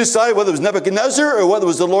 You decide whether it was Nebuchadnezzar or whether it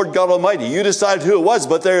was the Lord God Almighty. You decide who it was,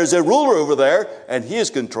 but there is a ruler over there, and he is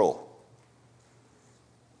control.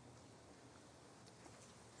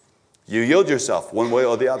 You yield yourself one way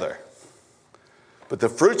or the other. But the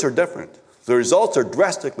fruits are different. The results are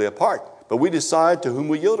drastically apart. But we decide to whom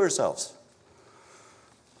we yield ourselves.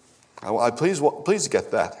 Please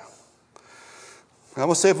get that. I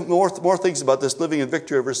will say more things about this living in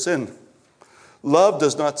victory over sin. Love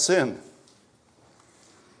does not sin.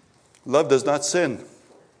 Love does not sin.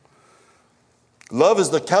 Love is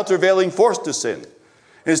the countervailing force to sin.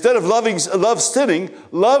 Instead of love sinning,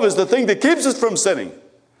 love is the thing that keeps us from sinning.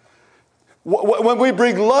 When we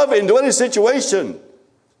bring love into any situation,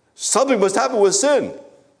 something must happen with sin.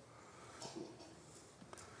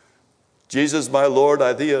 Jesus, my Lord,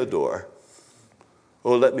 I thee adore.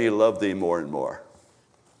 Oh, let me love thee more and more.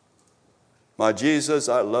 My Jesus,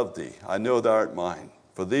 I love thee. I know thou art mine.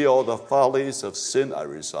 For thee all the follies of sin I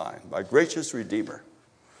resign. My gracious Redeemer.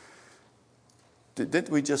 Didn't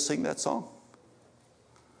we just sing that song?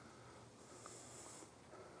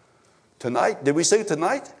 Tonight? Did we sing it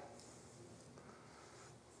tonight?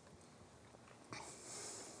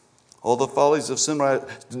 All the follies of sin.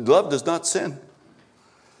 Love does not sin.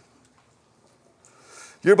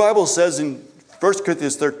 Your Bible says in 1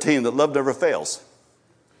 Corinthians 13 that love never fails.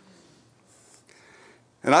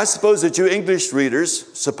 And I suppose that you English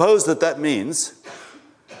readers suppose that means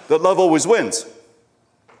that love always wins.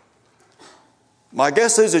 My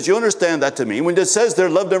guess is that you understand that to mean when it says there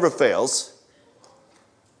love never fails,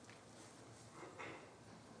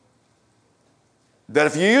 that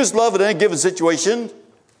if you use love in any given situation,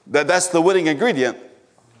 that's the winning ingredient.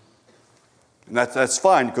 And that's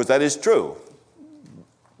fine, because that is true.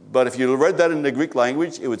 But if you read that in the Greek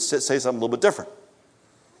language, it would say something a little bit different.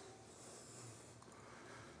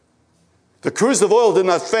 The cruse of oil did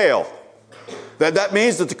not fail. That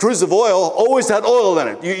means that the cruse of oil always had oil in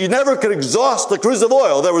it. You never could exhaust the cruse of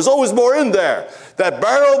oil. There was always more in there. That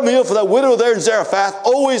barrel of meal for that widow there in Zarephath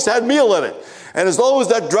always had meal in it. And as long as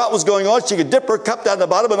that drought was going on, she could dip her cup down the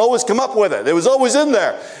bottom and always come up with it. It was always in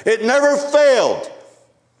there. It never failed.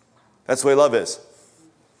 That's the way love is.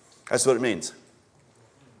 That's what it means.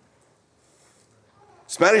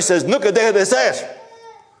 Spanish says, nunca deja de ser,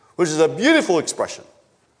 which is a beautiful expression.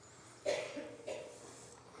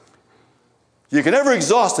 You can never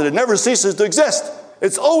exhaust it. It never ceases to exist.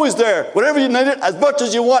 It's always there. Whenever you need it, as much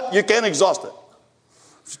as you want, you can't exhaust it.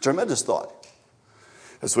 It's a tremendous thought.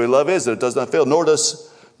 That's the way love is, that it does not fail, nor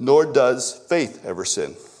does faith ever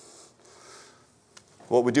sin.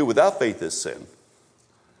 What we do without faith is sin.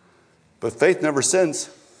 But faith never sins.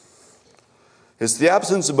 It's the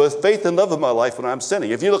absence of both faith and love in my life when I'm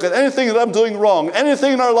sinning. If you look at anything that I'm doing wrong,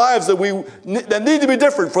 anything in our lives that need to be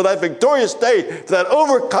different for that victorious day, for that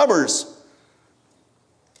overcomers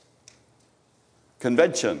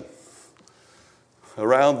convention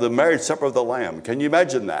around the marriage supper of the Lamb. Can you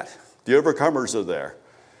imagine that? The overcomers are there.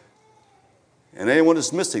 And anyone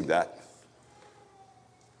that's missing that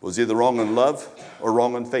was either wrong in love or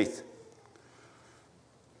wrong in faith.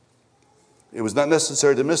 It was not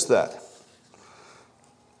necessary to miss that.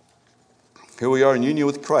 Here we are in union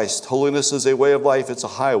with Christ. Holiness is a way of life. It's a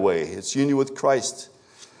highway. It's union with Christ.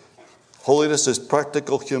 Holiness is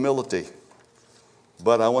practical humility.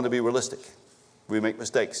 But I want to be realistic. We make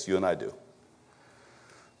mistakes. You and I do.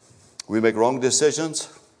 We make wrong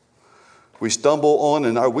decisions. We stumble on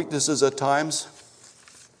in our weaknesses at times.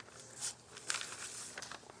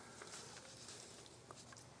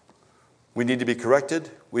 We need to be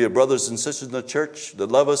corrected. We have brothers and sisters in the church that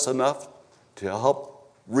love us enough to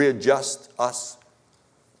help readjust us,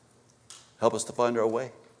 help us to find our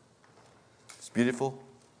way. It's beautiful.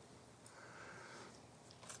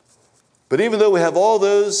 But even though we have all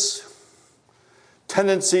those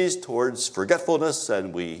tendencies towards forgetfulness,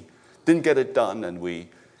 and we didn't get it done, and we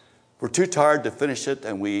were too tired to finish it,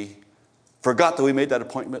 and we forgot that we made that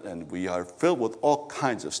appointment, and we are filled with all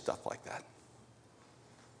kinds of stuff like that.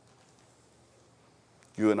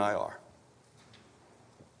 You and I are.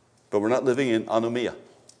 But we're not living in anomia,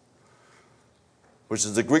 which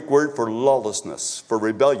is the Greek word for lawlessness, for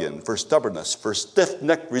rebellion, for stubbornness, for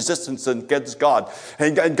stiff-necked resistance against God.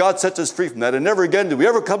 And God sets us free from that. And never again do we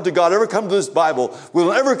ever come to God, ever come to this Bible. We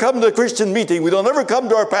don't ever come to a Christian meeting. We don't ever come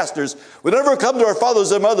to our pastors. We don't ever come to our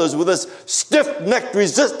fathers and mothers with this stiff-necked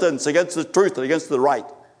resistance against the truth and against the right.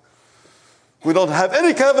 We don't have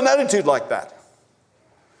any kind of an attitude like that.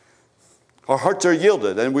 Our hearts are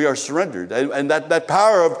yielded and we are surrendered. And that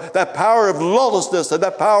power of lawlessness and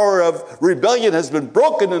that power of rebellion has been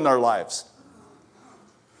broken in our lives.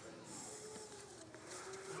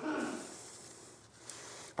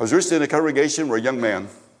 I was recently in a congregation where a young man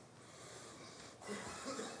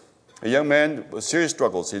with serious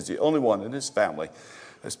struggles, he's the only one in his family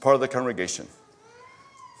as part of the congregation.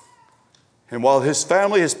 And while his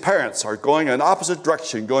family, his parents, are going an opposite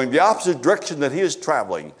direction, going the opposite direction that he is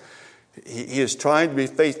traveling, he is trying to be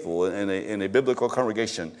faithful in a biblical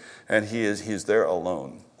congregation, and he's there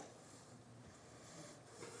alone.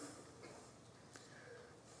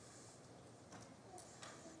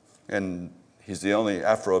 And he's the only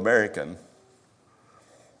Afro-American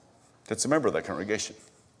that's a member of that congregation.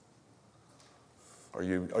 Are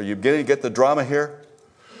you beginning to get the drama here?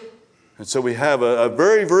 And so we have a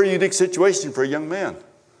very, very unique situation for a young man.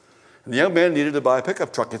 And the young man needed to buy a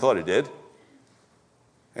pickup truck. He thought he did.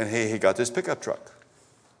 And he got this pickup truck.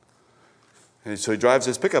 And so he drives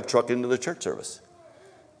his pickup truck into the church service.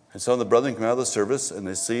 And so the brethren come out of the service and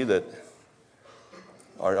they see that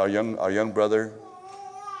our young brother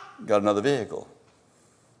got another vehicle.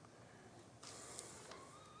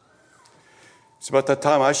 So about that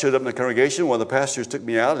time I showed up in the congregation. One of the pastors took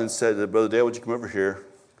me out and said, Brother Dale, would you come over here?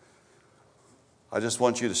 I just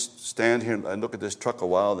want you to stand here and look at this truck a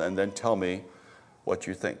while and then tell me what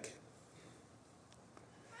you think.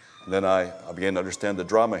 And then I began to understand the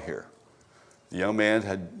drama here. The young man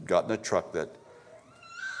had gotten a truck that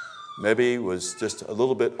maybe was just a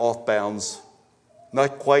little bit off bounds,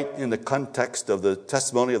 not quite in the context of the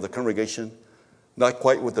testimony of the congregation, not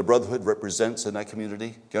quite what the brotherhood represents in that community.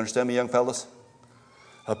 Do you understand me, young fellas?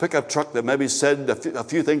 A pickup truck that maybe said a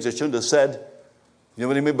few things it shouldn't have said. You know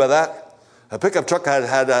what I mean by that? A pickup truck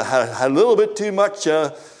had a little bit too much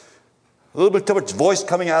voice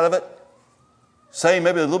coming out of it, saying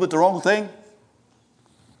maybe a little bit the wrong thing.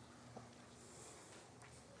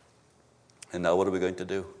 And now what are we going to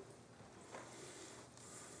do?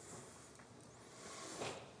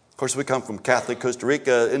 Of course, we come from Catholic Costa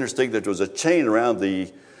Rica. Interesting that there was a chain around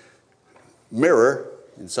the mirror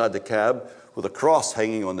inside the cab with a cross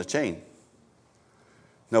hanging on the chain.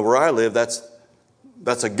 Now, where I live, that's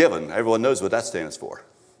a given. Everyone knows what that stands for.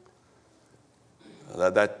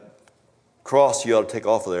 That cross you ought to take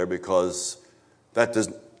off of there because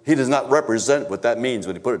he does not represent what that means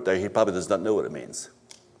when he put it there. He probably does not know what it means.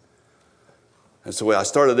 And so when I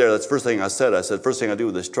started there, that's the first thing I said. I said, first thing I do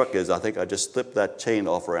with this truck is I think I just slip that chain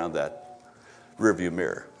off around that rearview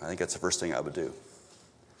mirror. I think that's the first thing I would do.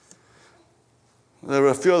 There were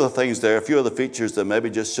a few other things there, a few other features that maybe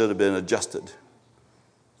just should have been adjusted.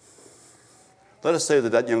 Let us say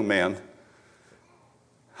that young man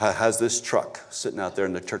has this truck sitting out there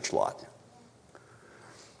in the church lot.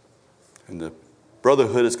 And the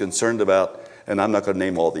brotherhood is concerned about, and I'm not going to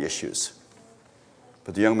name all the issues.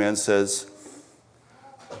 But the young man says,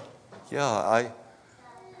 yeah,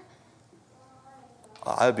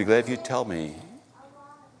 I'd be glad if you'd tell me.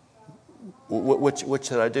 What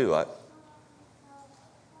should I do?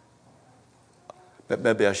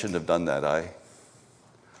 Maybe I shouldn't have done that. I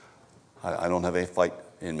don't have any fight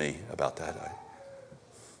in me about that.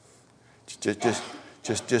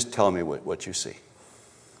 Just tell me what you see.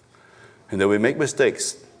 And then we make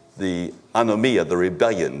mistakes. The anomia, the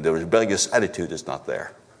rebellion, the rebellious attitude is not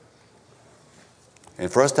there. And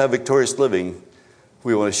for us to have victorious living,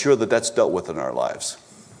 we want to ensure that that's dealt with in our lives.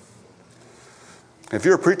 If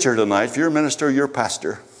you're a preacher tonight, if you're a minister, you're a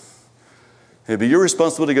pastor, it'd be your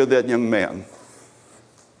responsibility to go to that young man.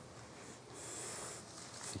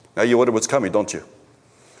 Now you wonder what's coming, don't you?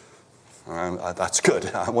 That's good.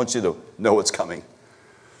 I want you to know what's coming.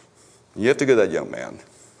 You have to go to that young man.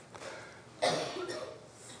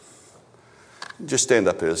 Just stand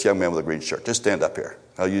up here. This young man with a green shirt. Just stand up here.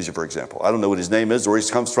 I'll use you for example. I don't know what his name is or where he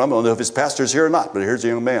comes from. I don't know if his pastor's here or not, but here's a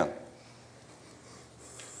young man.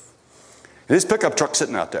 And his pickup truck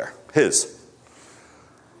sitting out there. His.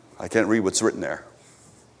 I can't read what's written there.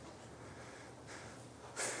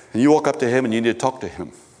 And you walk up to him and you need to talk to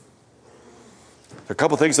him. There are a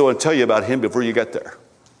couple things I want to tell you about him before you get there.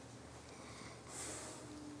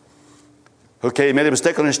 Okay, he made a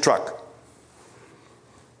mistake on his truck.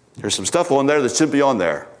 There's some stuff on there that shouldn't be on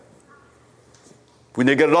there. We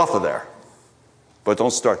need to get it off of there. But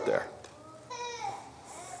don't start there.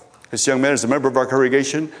 This young man is a member of our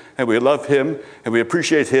congregation, and we love him, and we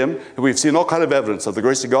appreciate him, and we've seen all kind of evidence of the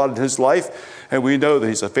grace of God in his life, and we know that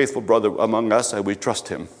he's a faithful brother among us, and we trust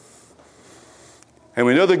him. And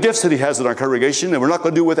we know the gifts that he has in our congregation, and we're not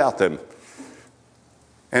going to do without them.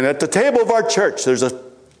 And at the table of our church, there's a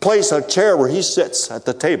place, a chair where he sits at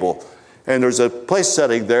the table. And there's a place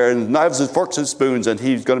setting there, and knives and forks and spoons, and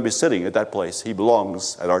he's going to be sitting at that place. He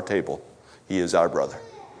belongs at our table. He is our brother.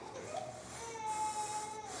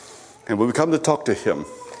 And when we come to talk to him,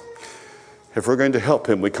 if we're going to help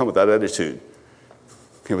him, we come with that attitude.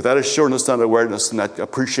 with that assurance and awareness and that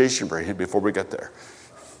appreciation for him before we get there.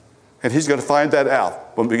 And he's going to find that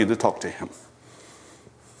out when we begin to talk to him.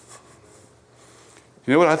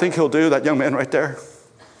 You know what I think he'll do, that young man right there?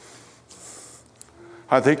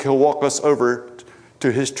 I think he'll walk us over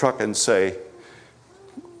to his truck and say,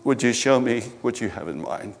 would you show me what you have in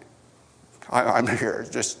mind? I'm here.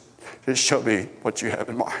 Just show me what you have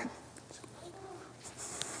in mind.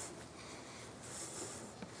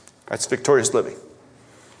 That's victorious living.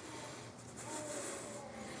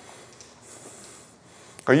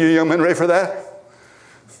 Are you young men ready for that?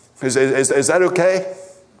 Is that okay?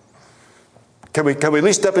 Can we at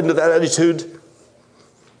least step into that attitude?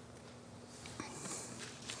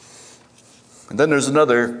 And then there's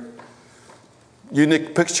another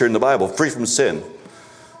unique picture in the Bible, free from sin.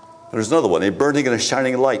 There's another one, a burning and a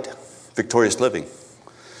shining light, victorious living.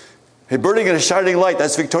 A burning and a shining light,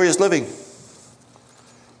 that's victorious living.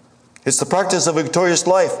 It's the practice of victorious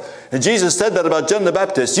life. And Jesus said that about John the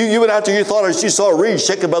Baptist. You went out there, you saw a reed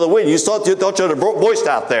shaken by the wind. You thought you had a voice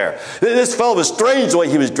out there. This fellow was strange the way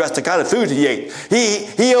he was dressed, the kind of food he ate.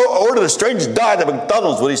 He ordered a strange diet at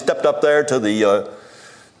McDonald's when he stepped up there to the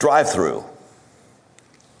drive-thru.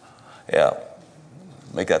 Yeah.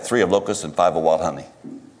 Make that 3 of locusts and 5 of wild honey.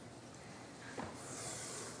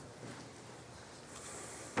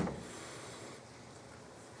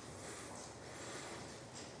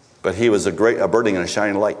 But he was a burning and a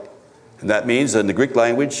shining light. And that means in the Greek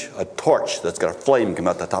language, a torch that's got a flame come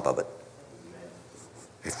out the top of it.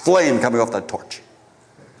 A flame coming off that torch.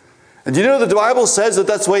 And do you know that the Bible says that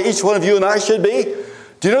that's the way each one of you and I should be?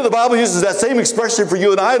 Do you know the Bible uses that same expression for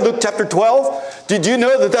you and I, Luke chapter 12? Did you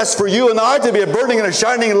know that that's for you and I to be a burning and a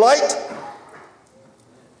shining light?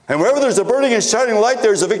 And wherever there's a burning and shining light,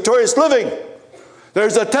 there's a victorious living.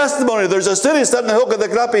 There's a testimony. There's a city set on the hill that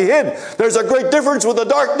cannot be hid. There's a great difference with the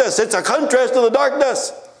darkness. It's a contrast to the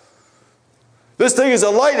darkness. This thing is a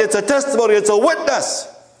light. It's a testimony. It's a witness.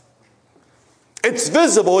 It's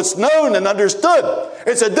visible. It's known and understood.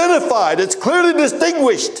 It's identified. It's clearly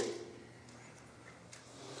distinguished.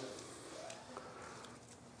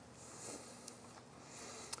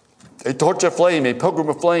 A torch of flame, a pilgrim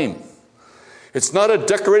of flame. It's not a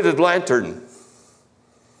decorated lantern.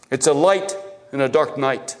 It's a light in a dark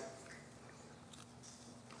night.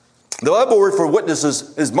 The Bible word for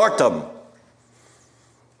witnesses is martyr.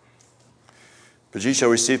 But ye shall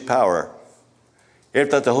receive power, if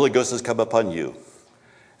that the Holy Ghost has come upon you,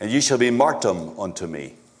 and ye shall be martyr unto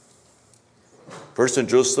me. First in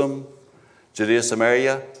Jerusalem, Judea,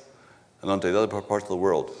 Samaria, and unto the other parts of the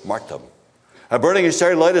world. Martyr. A burning and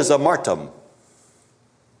shining light is a martyr.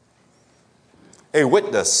 A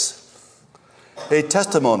witness. A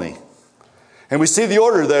testimony. And we see the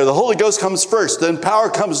order there. The Holy Ghost comes first, then power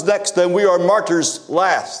comes next, then we are martyrs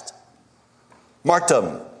last.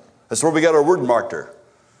 Martyr. That's where we got our word martyr.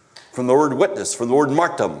 From the word witness, from the word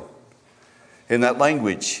martyr. In that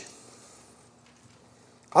language.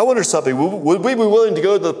 I wonder something. Would we be willing to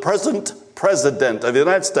go to the present president of the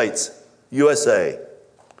United States, USA,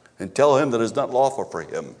 and tell him that it's not lawful for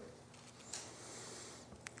him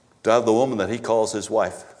to have the woman that he calls his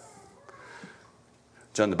wife?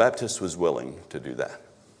 John the Baptist was willing to do that.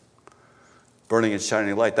 Burning and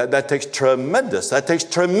shining light. That takes tremendous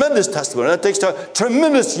testimony. That takes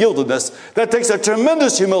tremendous yieldedness. That takes a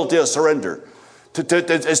tremendous humility of surrender.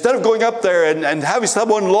 Instead of going up there and having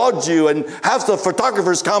someone laud you and have the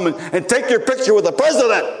photographers come and take your picture with the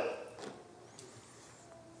president,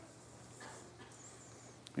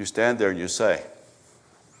 you stand there and you say,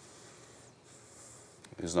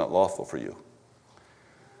 it is not lawful for you.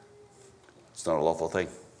 It's not a lawful thing,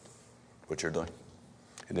 what you're doing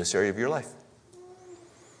in this area of your life.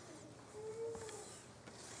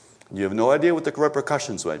 You have no idea what the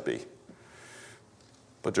repercussions might be.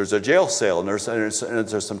 But there's a jail cell, and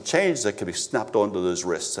there's some chains that can be snapped onto those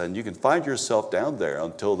wrists, and you can find yourself down there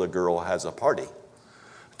until the girl has a party,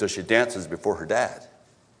 until she dances before her dad.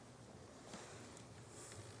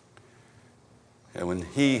 And when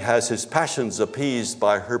he has his passions appeased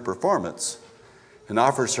by her performance and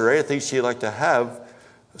offers her anything she'd like to have,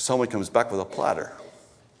 someone comes back with a platter.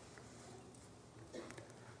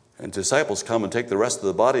 And disciples come and take the rest of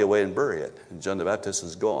the body away and bury it. And John the Baptist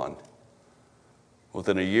is gone.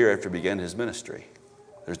 Within a year after he began his ministry,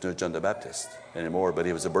 there's no John the Baptist anymore, but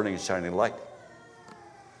he was a burning and shining light.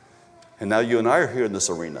 And now you and I are here in this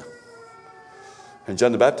arena. And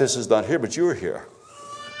John the Baptist is not here, but you are here.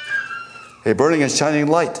 A burning and shining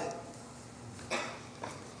light.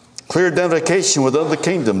 Clear identification within the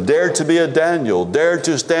kingdom. Dare to be a Daniel. Dare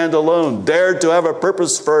to stand alone. Dare to have a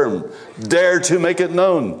purpose firm. Dare to make it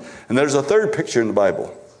known. And there's a third picture in the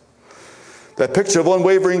Bible. That picture of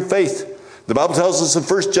unwavering faith. The Bible tells us in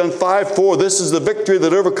 1 John 5:4, this is the victory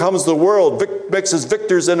that overcomes the world, makes us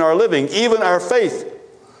victors in our living, even our faith.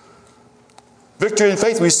 Victory in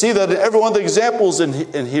faith, we see that in every one of the examples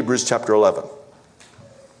in Hebrews chapter 11.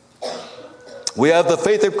 We have the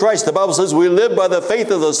faith of Christ. The Bible says we live by the faith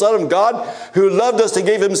of the Son of God who loved us and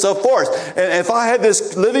gave himself for us. And if I had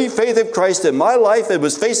this living faith of Christ in my life and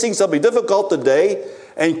was facing something difficult today,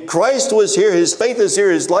 and Christ was here, his faith is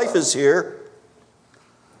here, his life is here,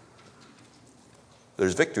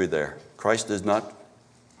 there's victory there. Christ does not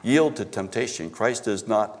yield to temptation. Christ does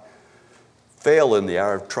not fail in the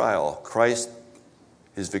hour of trial. Christ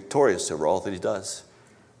is victorious over all that he does.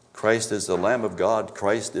 Christ is the Lamb of God.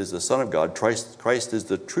 Christ is the Son of God. Christ is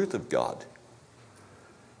the truth of God.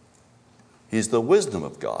 He's the wisdom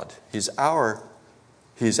of God. He's our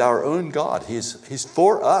own God. He's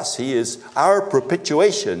for us. He is our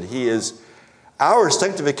propitiation. He is our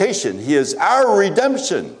sanctification. He is our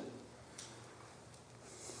redemption.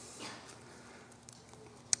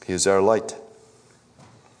 He is our light.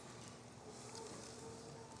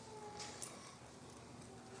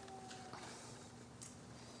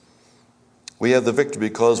 We have the victory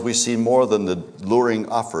because we see more than the luring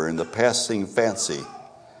offer and the passing fancy.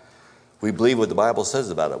 We believe what the Bible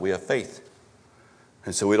says about it. We have faith.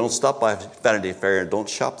 And so we don't stop by Vanity Fair and don't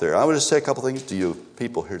shop there. I want to say a couple things to you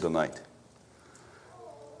people here tonight.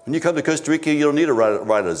 When you come to Costa Rica, you don't need to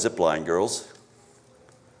ride a zip line, girls.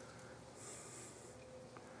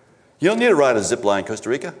 You don't need to ride a zip line in Costa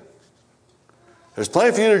Rica. There's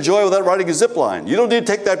plenty for you to enjoy without riding a zip line. You don't need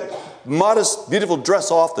to take that modest, beautiful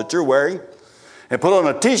dress off that you're wearing and put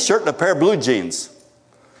on a t-shirt and a pair of blue jeans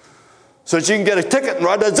so that you can get a ticket and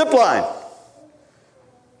ride that zip line.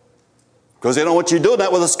 Because they don't want you doing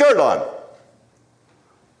that with a skirt on.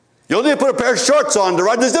 You don't need to put a pair of shorts on to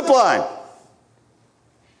ride the zip line.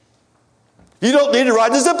 You don't need to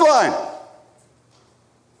ride the zip line.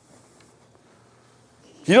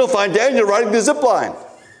 You don't find Daniel riding the zip line.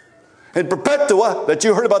 And Perpetua, that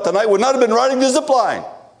you heard about tonight, would not have been riding the zip line.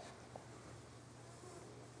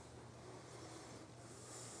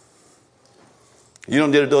 You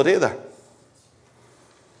don't need to do it either.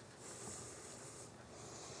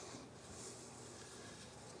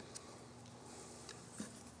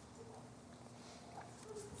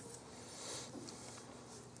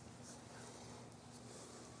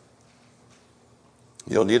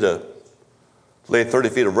 You don't need to lay 30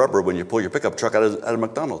 feet of rubber when you pull your pickup truck out of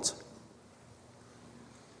McDonald's.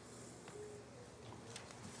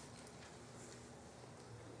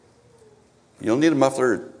 You don't need a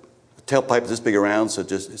muffler, a tailpipe this big around so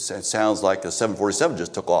it sounds like a 747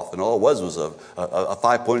 just took off. And all it was a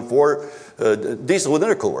 5.4 diesel with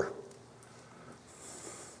intercooler.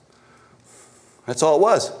 That's all it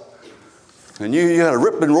was. And you had to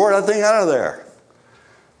rip and roar that thing out of there.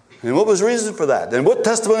 And what was the reason for that? And what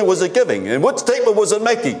testimony was it giving? And what statement was it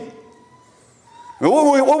making? And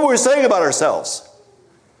what were we saying about ourselves?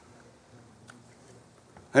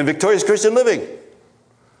 And victorious Christian living.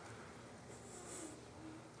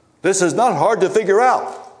 This is not hard to figure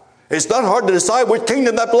out. It's not hard to decide what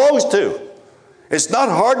kingdom that belongs to. It's not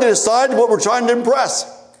hard to decide what we're trying to impress.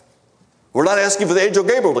 We're not asking for the angel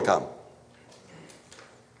Gabriel to come.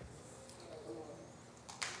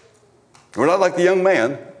 We're not like the young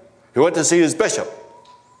man who went to see his bishop.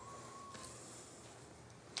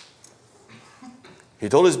 He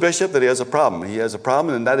told his bishop that he has a problem. He has a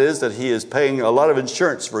problem, and that is that he is paying a lot of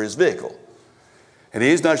insurance for his vehicle. And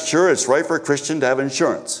he's not sure it's right for a Christian to have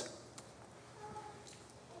insurance.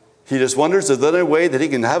 He just wonders if there's any way that he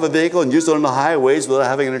can have a vehicle and use it on the highways without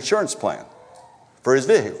having an insurance plan for his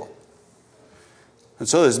vehicle. And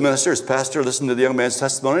so his minister, his pastor, listened to the young man's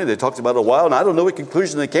testimony. They talked about it a while, and I don't know what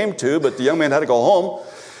conclusion they came to, but the young man had to go home.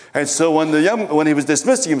 And so when he was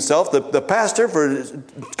dismissing himself, the pastor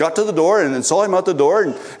got to the door and saw him out the door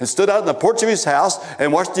and stood out in the porch of his house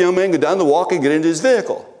and watched the young man go down the walk and get into his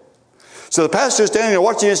vehicle. So the pastor is standing there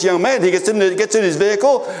watching this young man. He gets in his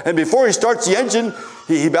vehicle, and before he starts the engine,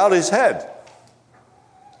 he bowed his head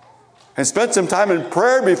and spent some time in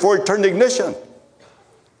prayer before he turned the ignition.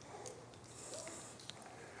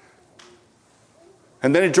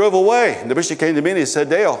 And then he drove away. And the bishop came to me and he said,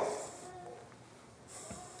 Dale,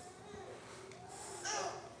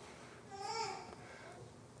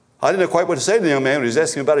 I didn't know quite what to say to the young man when he was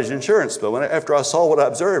asking about his insurance, but after I saw what I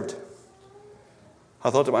observed, I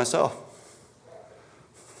thought to myself,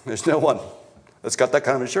 there's no one that's got that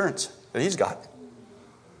kind of insurance that he's got.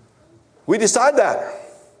 We decide that.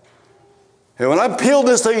 And when I peeled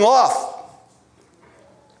this thing off,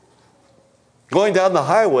 going down the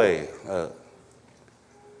highway,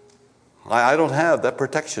 I don't have that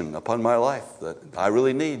protection upon my life that I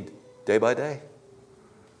really need day by day.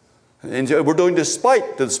 And we're doing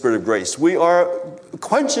despite the Spirit of grace. We are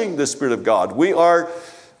quenching the Spirit of God. We are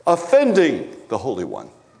offending the Holy One.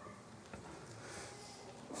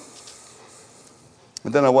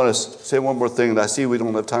 And then I want to say one more thing, and I see we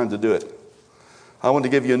don't have time to do it. I want to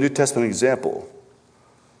give you a New Testament example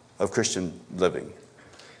of Christian living.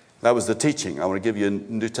 That was the teaching. I want to give you a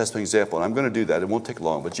New Testament example, and I'm going to do that. It won't take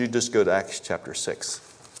long, but you just go to Acts chapter 6.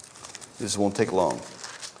 This won't take long,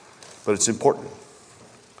 but it's important.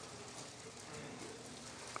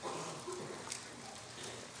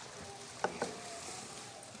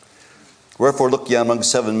 Wherefore look ye among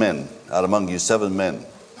 7 men, out among you 7 men,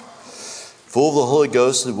 full of the Holy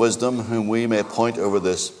Ghost and wisdom, whom we may appoint over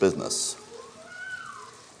this business.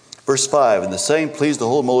 Verse 5, and the saying pleased the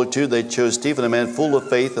whole multitude. They chose Stephen, a man full of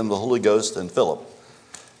faith and the Holy Ghost, and Philip,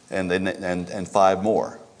 and 5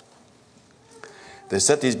 more. They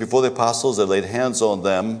set these before the apostles. They laid hands on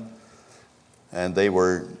them, and they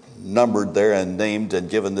were numbered there and named and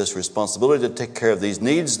given this responsibility to take care of these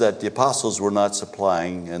needs that the apostles were not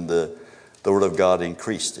supplying, and the word of God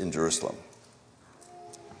increased in Jerusalem.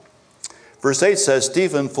 Verse 8 says,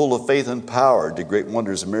 Stephen, full of faith and power, did great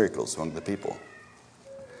wonders and miracles among the people.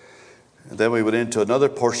 And then we went into another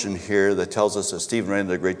portion here that tells us that Stephen ran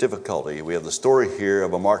into great difficulty. We have the story here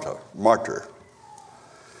of a martyr.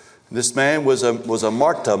 This man was a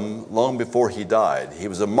martyrdom long before he died. He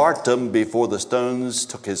was a martyrdom before the stones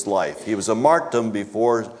took his life. He was a martyrdom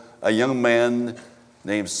before a young man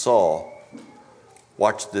named Saul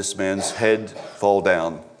watched this man's head fall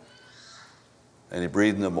down, and he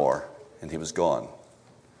breathed no more, and he was gone.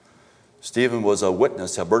 Stephen was a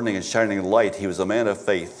witness, a burning and shining light. He was a man of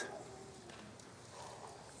faith.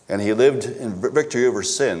 And he lived in victory over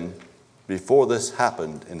sin before this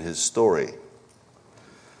happened in his story.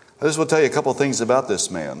 I just want to tell you a couple things about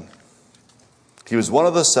this man. He was one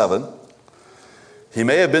of the 7. He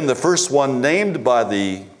may have been the first one named by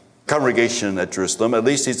the congregation at Jerusalem. At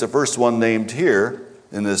least he's the first one named here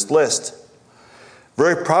in this list.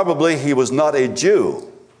 Very probably he was not a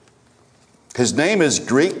Jew. His name is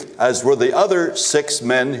Greek, as were the other 6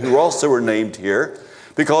 men who also were named here,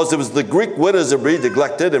 because it was the Greek widows that were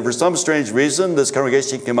neglected, and for some strange reason, this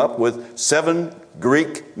congregation came up with 7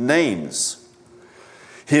 Greek names.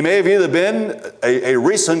 He may have either been a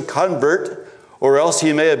recent convert, or else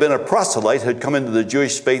he may have been a proselyte who had come into the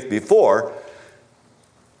Jewish faith before.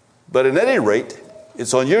 But at any rate,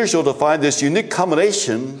 it's unusual to find this unique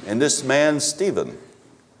combination in this man, Stephen.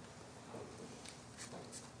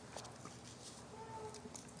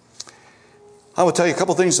 I will tell you a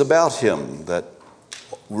couple things about him that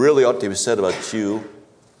really ought to be said about you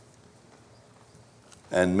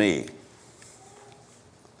and me.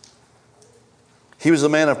 He was a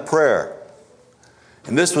man of prayer.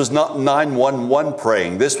 And this was not 911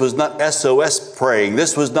 praying. This was not SOS praying.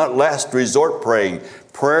 This was not last resort praying.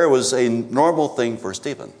 Prayer was a normal thing for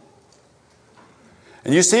Stephen.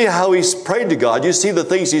 And you see how he prayed to God. You see the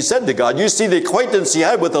things he said to God. You see the acquaintance he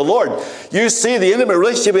had with the Lord. You see the intimate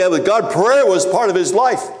relationship he had with God. Prayer was part of his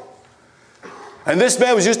life. And this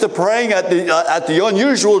man was used to praying at the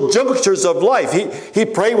unusual junctures of life. He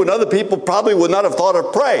prayed when other people probably would not have thought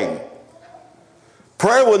of praying.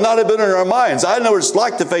 Prayer would not have been in our minds. I know what it's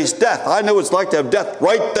like to face death. I know what it's like to have death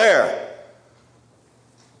right there.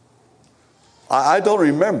 I don't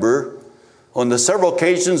remember on the several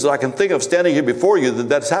occasions that I can think of standing here before you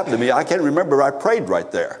that's happened to me. I can't remember I prayed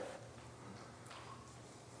right there.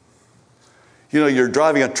 You know, you're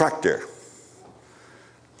driving a tractor,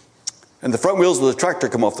 and the front wheels of the tractor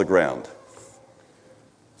come off the ground.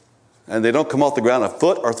 And they don't come off the ground a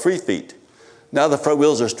foot or 3 feet. Now the front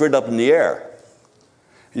wheels are straight up in the air.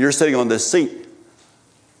 And you're sitting on this seat,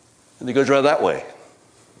 and it goes right that way.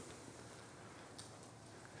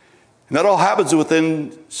 And that all happens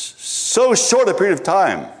within so short a period of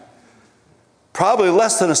time, probably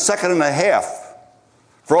less than a second and a half,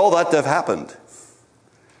 for all that to have happened.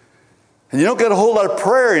 And you don't get a whole lot of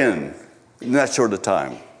prayer in that short of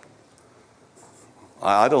time.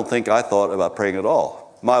 I don't think I thought about praying at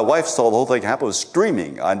all. My wife saw the whole thing happen, was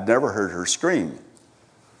screaming. I never heard her scream.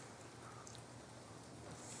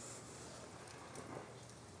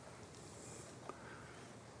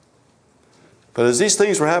 But as these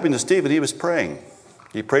things were happening to Stephen, he was praying.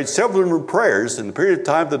 He prayed several prayers in the period of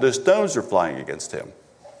time that the stones were flying against him.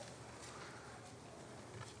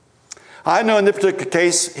 I know in this particular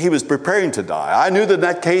case, he was preparing to die. I knew that in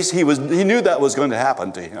that case, he knew that was going to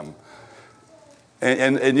happen to him.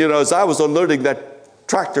 And you know, as I was unloading that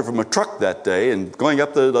tractor from a truck that day and going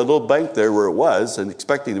up the little bank there where it was and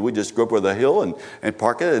expecting that we'd just go over the hill and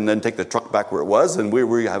park it and then take the truck back where it was and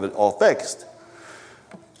we have it all fixed.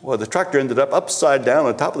 Well, the tractor ended up upside down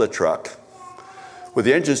on top of the truck with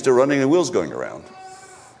the engine still running and wheels going around.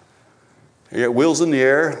 You got wheels in the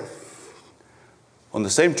air on the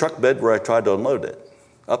same truck bed where I tried to unload it,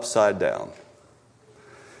 upside down.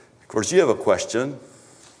 Of course, you have a question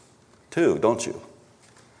too, don't you?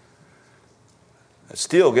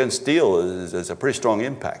 Steel against steel is a pretty strong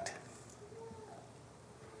impact.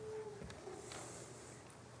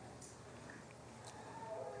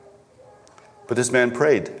 But this man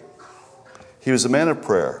prayed. He was a man of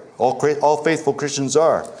prayer. All faithful Christians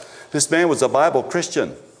are. This man was a Bible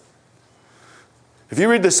Christian. If you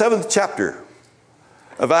read the 7th chapter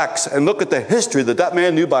of Acts and look at the history that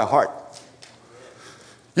man knew by heart.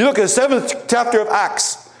 You look at the 7th chapter of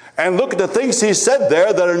Acts and look at the things he said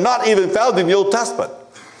there that are not even found in the Old Testament.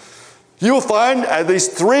 You will find at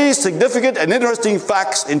least 3 significant and interesting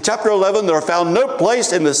facts in chapter 11 that are found no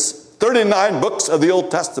place in the 39 books of the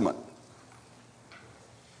Old Testament.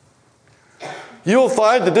 You will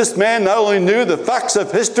find that this man not only knew the facts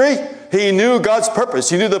of history, he knew God's purpose.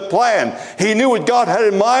 He knew the plan. He knew what God had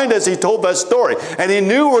in mind as he told that story. And he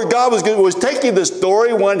knew where God was taking the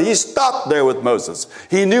story when he stopped there with Moses.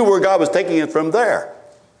 He knew where God was taking it from there.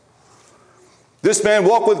 This man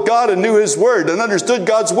walked with God and knew his word and understood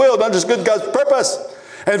God's will and understood God's purpose.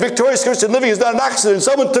 And victorious Christian living is not an accident.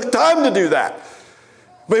 Someone took time to do that.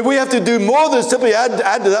 But we have to do more than simply add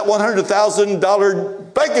to that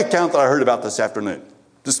 $100,000 bank account that I heard about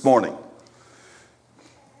this morning.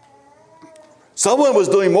 Someone was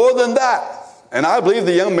doing more than that. And I believe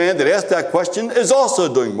the young man that asked that question is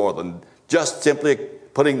also doing more than just simply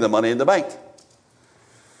putting the money in the bank.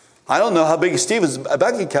 I don't know how big Stephen's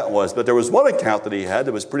bank account was, but there was one account that he had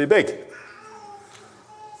that was pretty big.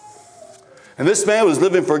 And this man was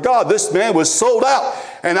living for God. This man was sold out.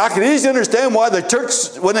 And I can easily understand why the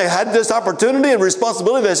church, when they had this opportunity and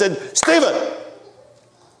responsibility, they said, Stephen.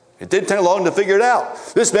 It didn't take long to figure it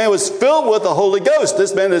out. This man was filled with the Holy Ghost.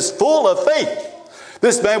 This man is full of faith.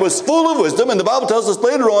 This man was full of wisdom. And the Bible tells us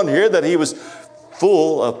later on here that he was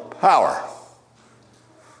full of power.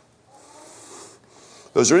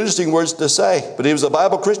 Those are interesting words to say, but he was a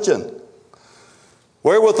Bible Christian.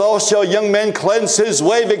 Wherewithal shall young men cleanse his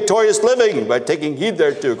way victorious living? By taking heed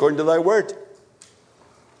thereto, according to thy word.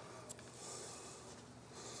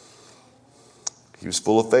 He was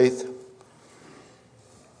full of faith.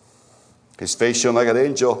 His face shone like an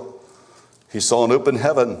angel. He saw an open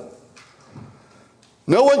heaven.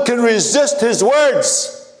 No one can resist his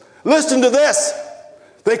words. Listen to this.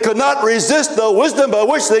 They could not resist the wisdom by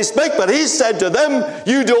which they spake, but he said to them,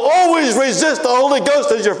 you do always resist the Holy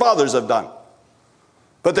Ghost as your fathers have done.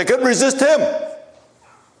 But they couldn't resist him.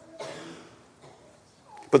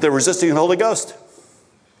 But they're resisting the Holy Ghost.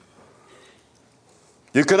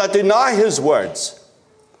 You cannot deny his words.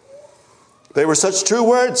 They were such true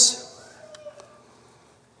words.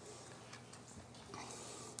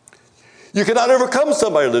 You cannot overcome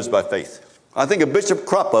somebody who lives by faith. I think of Bishop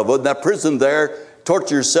Krapov in that prison there,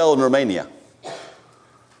 torture cell in Romania.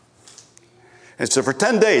 And so for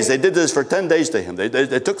 10 days, they did this for 10 days to him. They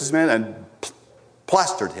took this man and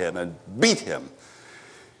plastered him and beat him.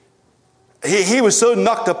 He was so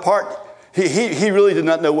knocked apart, he really did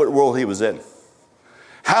not know what world he was in.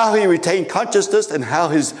 How he retained consciousness and how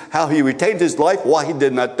he retained his life, why he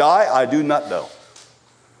did not die, I do not know.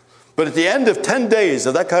 But at the end of 10 days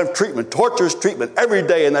of that kind of treatment, torturous treatment, every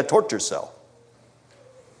day in that torture cell,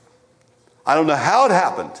 I don't know how it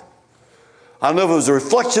happened. I don't know if it was a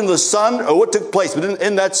reflection of the sun or what took place, but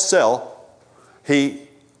in that cell, he,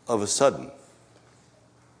 of a sudden,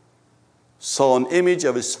 saw an image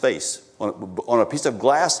of his face on a piece of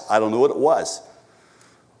glass. I don't know what it was.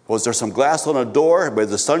 Was there some glass on a door with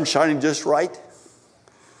the sun shining just right?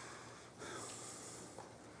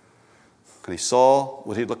 And he saw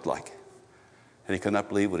what he looked like. And he could not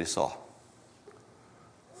believe what he saw.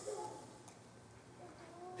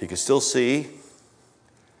 He could still see.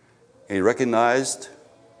 And he recognized,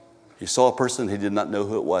 he saw a person he did not know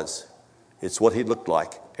who it was. It's what he looked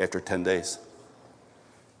like after 10 days.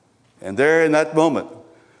 And there in that moment,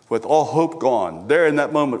 with all hope gone, there in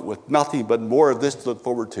that moment with nothing but more of this to look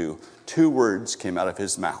forward to, 2 words came out of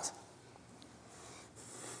his mouth.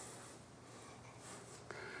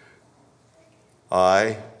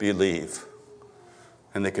 I believe.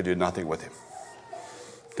 And they could do nothing with him.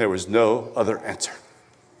 There was no other answer.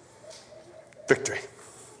 Victory.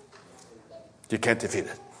 You can't defeat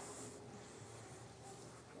it.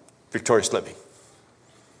 Victorious living.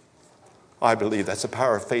 I believe that's the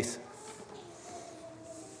power of faith.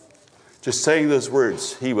 Just saying those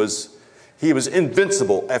words, he was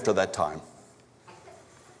invincible after that time.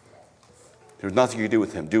 There's nothing you can do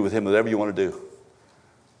with him. Do with him whatever you want to do.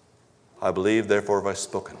 I believe, therefore have I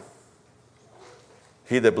spoken.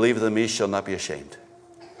 He that believeth in me shall not be ashamed.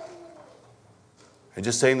 And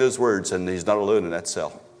just saying those words, and he's not alone in that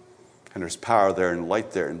cell. And there's power there, and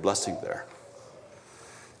light there, and blessing there.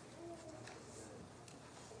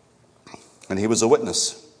 And he was a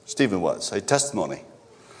witness. Stephen was. A testimony.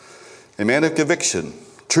 A man of conviction.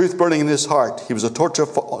 Truth burning in his heart. He was a torch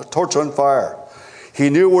on fire. He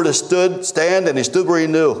knew where to stand, and he stood where he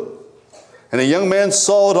knew. And a young man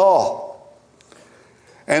saw it all.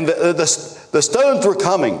 And the stones were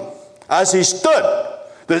coming as he stood.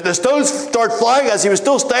 The stones started flying as he was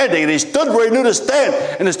still standing, and he stood where he knew to stand.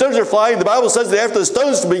 And the stones are flying. The Bible says that after the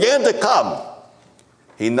stones began to come,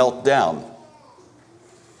 he knelt down.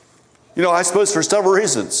 You know, I suppose for several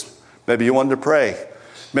reasons. Maybe he wanted to pray.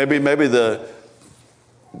 Maybe the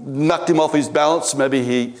knocked him off his balance. Maybe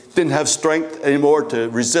he didn't have strength anymore to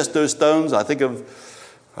resist those stones. I think of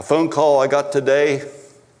a phone call I got today.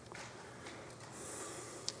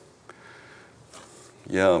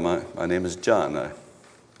 Yeah, my name is John.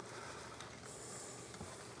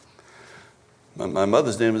 My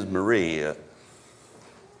mother's name is Marie.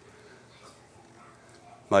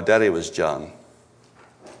 My daddy was John.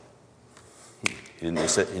 He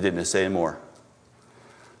didn't say any more.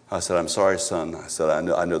 I said, I'm sorry, son. I said,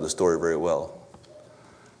 I know the story very well.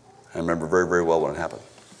 I remember very, very well when it happened.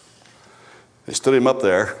 They stood him up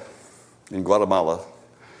there in Guatemala.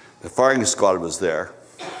 The firing squad was there.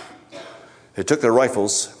 They took their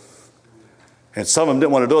rifles, and some of them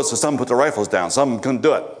didn't want to do it, so some put their rifles down. Some of them couldn't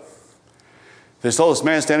do it. They saw this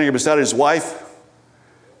man standing beside his wife,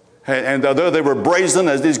 and although they were brazen,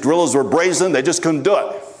 as these guerrillas were brazen, they just couldn't do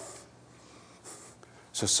it.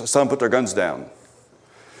 So some put their guns down.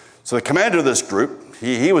 So the commander of this group,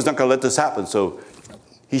 he was not going to let this happen, so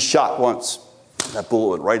he shot once. That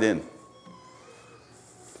bullet went right in.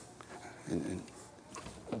 And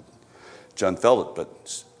John felt it,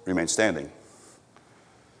 but remained standing.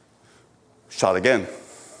 Shot again.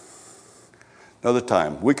 Another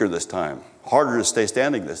time, weaker this time. Harder to stay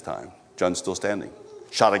standing this time. John's still standing.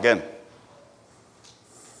 Shot again.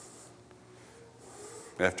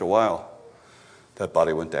 After a while, that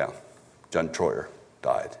body went down. John Troyer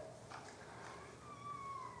died.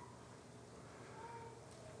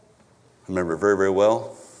 I remember very, very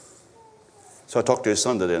well. So I talked to his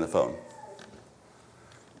son today on the phone.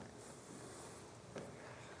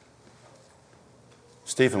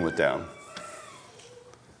 Stephen went down.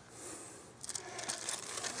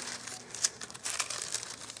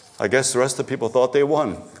 I guess the rest of the people thought they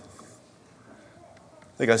won.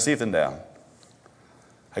 They got Stephen down.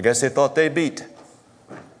 I guess they thought they beat.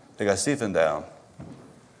 They got Stephen down.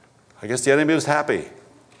 I guess the enemy was happy.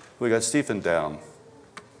 We got Stephen down.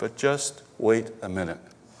 But just wait a minute.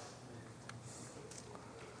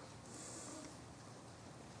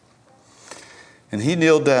 And he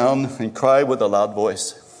kneeled down and cried with a loud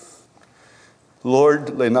voice,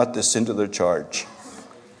 Lord, lay not this sin to their charge.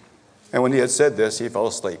 And when he had said this, he fell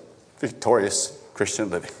asleep. Victorious Christian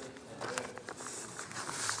living.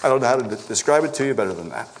 I don't know how to describe it to you better than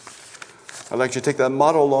that. I'd like you to take that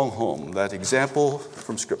model along home, that example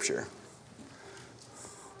from Scripture.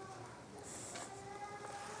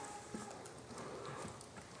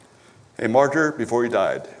 A martyr before he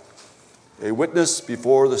died. A witness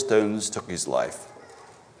before the stones took his life.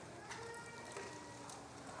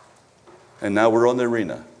 And now we're on the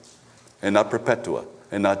arena. And not Perpetua.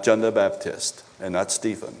 And not John the Baptist. And not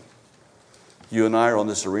Stephen. You and I are on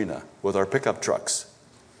this arena with our pickup trucks.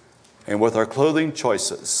 And with our clothing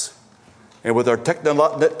choices. And with our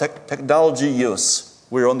technology use.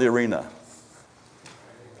 We're on the arena.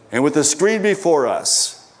 And with the screen before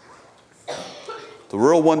us. The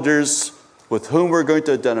world wonders with whom we're going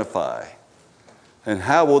to identify. And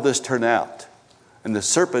how will this turn out? And the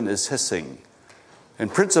serpent is hissing. And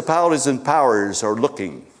principalities and powers are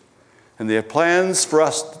looking. And they have plans for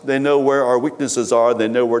us. They know where our weaknesses are. They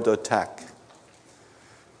know where to attack.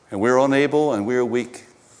 And we're unable and we're weak.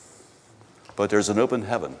 But there's an open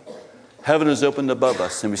heaven. Heaven is opened above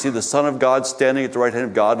us. And we see the Son of God standing at the right hand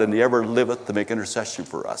of God. And he ever liveth to make intercession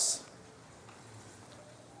for us.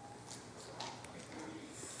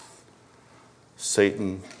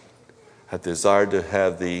 Satan hath desired to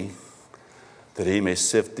have thee, that he may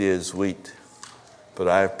sift thee as wheat. But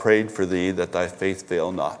I have prayed for thee, that thy faith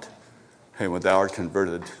fail not. And when thou art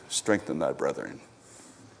converted, strengthen thy brethren.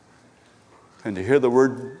 And to hear the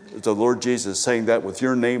word of the Lord Jesus saying that with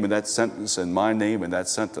your name in that sentence and my name in that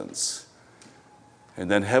sentence. And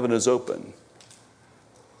then heaven is open.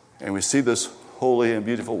 and we see this holy and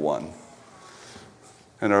beautiful one.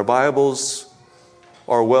 And our Bibles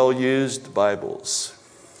are well-used Bibles.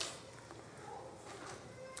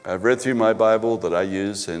 I've read through my Bible that I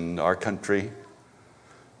use in our country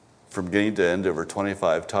from beginning to end over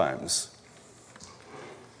 25 times.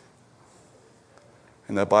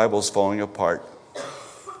 And that Bible's falling apart.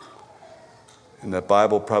 And that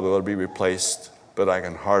Bible probably ought to be replaced, but I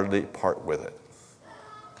can hardly part with it.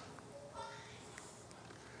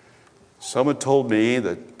 Someone told me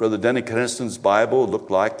that Brother Denny Kenniston's Bible looked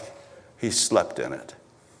like he slept in it.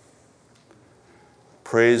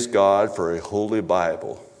 Praise God for a holy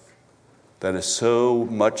Bible that is so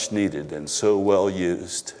much needed and so well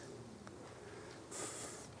used.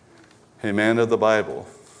 A man of the Bible,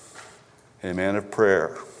 a man of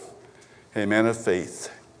prayer, a man of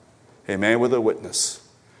faith, a man with a witness,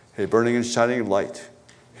 a burning and shining light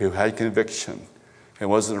who had conviction and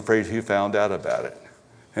wasn't afraid who found out about it,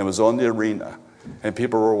 and was on the arena, and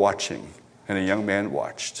people were watching, and a young man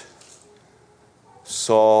watched.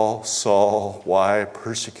 Saul, Saul, why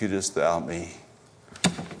persecutest thou me?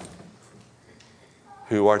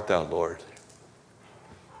 Who art thou, Lord?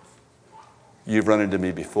 You've run into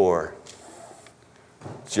me before.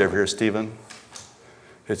 Did you ever hear Stephen?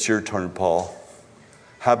 It's your turn, Paul.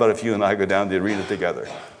 How about if you and I go down the arena together,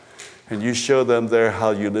 and you show them there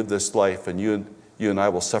how you live this life, and you and I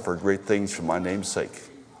will suffer great things for my name's sake.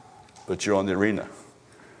 But you're on the arena.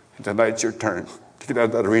 And tonight's your turn to get out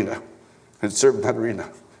of that arena and serve in that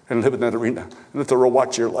arena and live in that arena. And let the world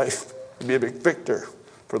watch your life and be a big victor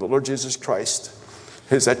for the Lord Jesus Christ.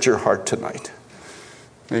 Is that your heart tonight?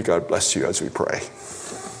 May God bless you as we pray.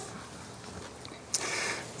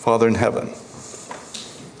 Father in heaven,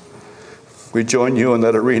 we join you in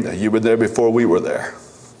that arena. You were there before we were there.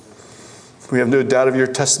 We have no doubt of your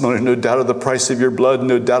testimony, no doubt of the price of your blood,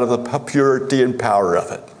 no doubt of the purity and power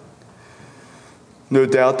of it. No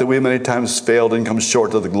doubt that we many times failed and come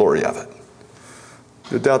short of the glory of it.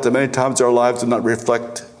 No doubt that many times our lives did not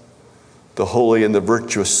reflect the holy and the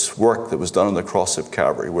virtuous work that was done on the cross of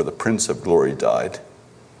Calvary, where the Prince of Glory died.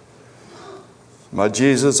 My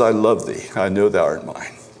Jesus, I love thee. I know thou art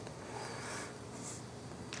mine.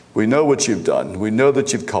 We know what you've done. We know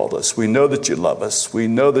that you've called us. We know that you love us. We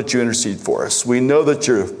know that you intercede for us. We know that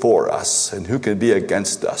you're for us. And who can be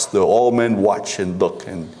against us? Though all men watch and look,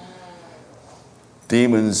 and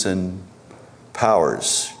demons and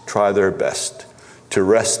powers try their best to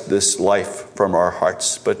wrest this life from our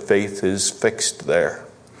hearts, but faith is fixed there.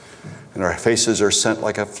 And our faces are set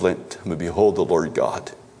like a flint, and we behold the Lord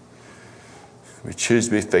God. We choose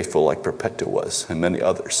to be faithful like Perpetua was, and many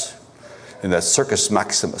others, in that Circus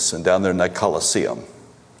Maximus and down there in that Colosseum.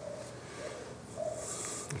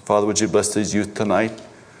 Father, would you bless these youth tonight,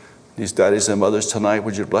 these daddies and mothers tonight?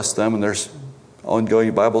 Would you bless them in their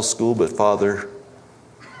ongoing Bible school? But Father,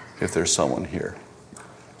 if there's someone here,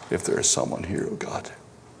 oh God,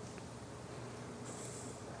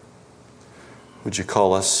 would you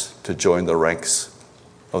call us to join the ranks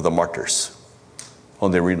of the martyrs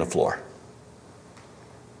on the arena floor?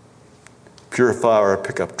 Purify our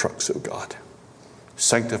pickup trucks, oh God.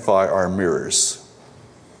 Sanctify our mirrors.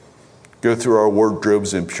 Go through our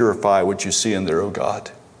wardrobes and purify what you see in there, oh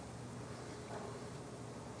God.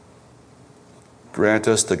 Grant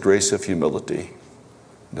us the grace of humility,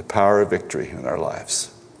 the power of victory in our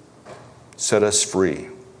lives. Set us free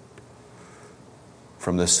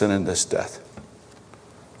from this sin and this death.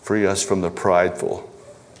 Free us from the prideful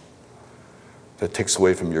that takes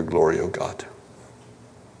away from your glory, O God.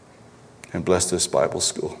 And bless this Bible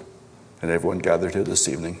school and everyone gathered here this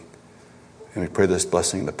evening. And we pray this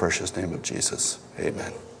blessing in the precious name of Jesus.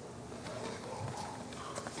 Amen.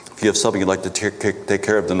 If you have something you'd like to take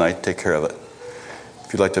care of tonight, take care of it.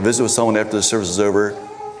 If you'd like to visit with someone after the service is over,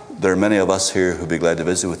 there are many of us here who'd be glad to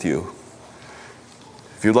visit with you.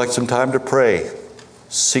 If you'd like some time to pray,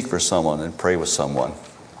 seek for someone and pray with someone.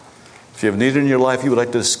 If you have a need in your life you would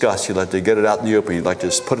like to discuss, you'd like to get it out in the open, you'd like to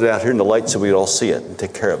just put it out here in the light so we'd all see it and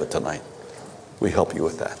take care of it tonight, we help you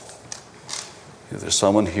with that. If there's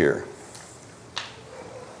someone here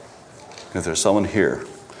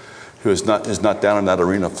who is not down on that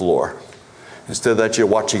arena floor, instead of that you're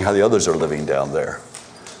watching how the others are living down there,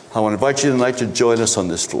 I want to invite you tonight to join us on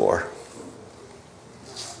this floor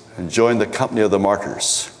and join the company of the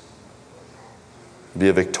martyrs. Be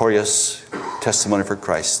a victorious testimony for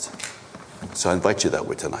Christ. So I invite you that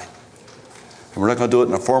way tonight. And we're not going to do it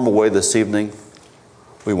in a formal way this evening.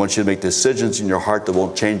 We want you to make decisions in your heart that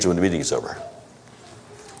won't change when the meeting's over.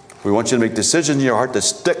 We want you to make decisions in your heart that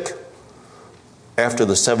stick after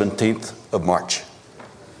the 17th of March.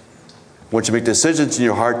 We want you to make decisions in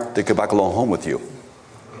your heart that go back along home with you.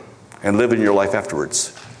 and live in your life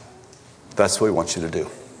afterwards. That's what we want you to do.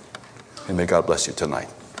 And may God bless you tonight.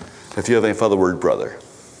 If you have any further word, brother.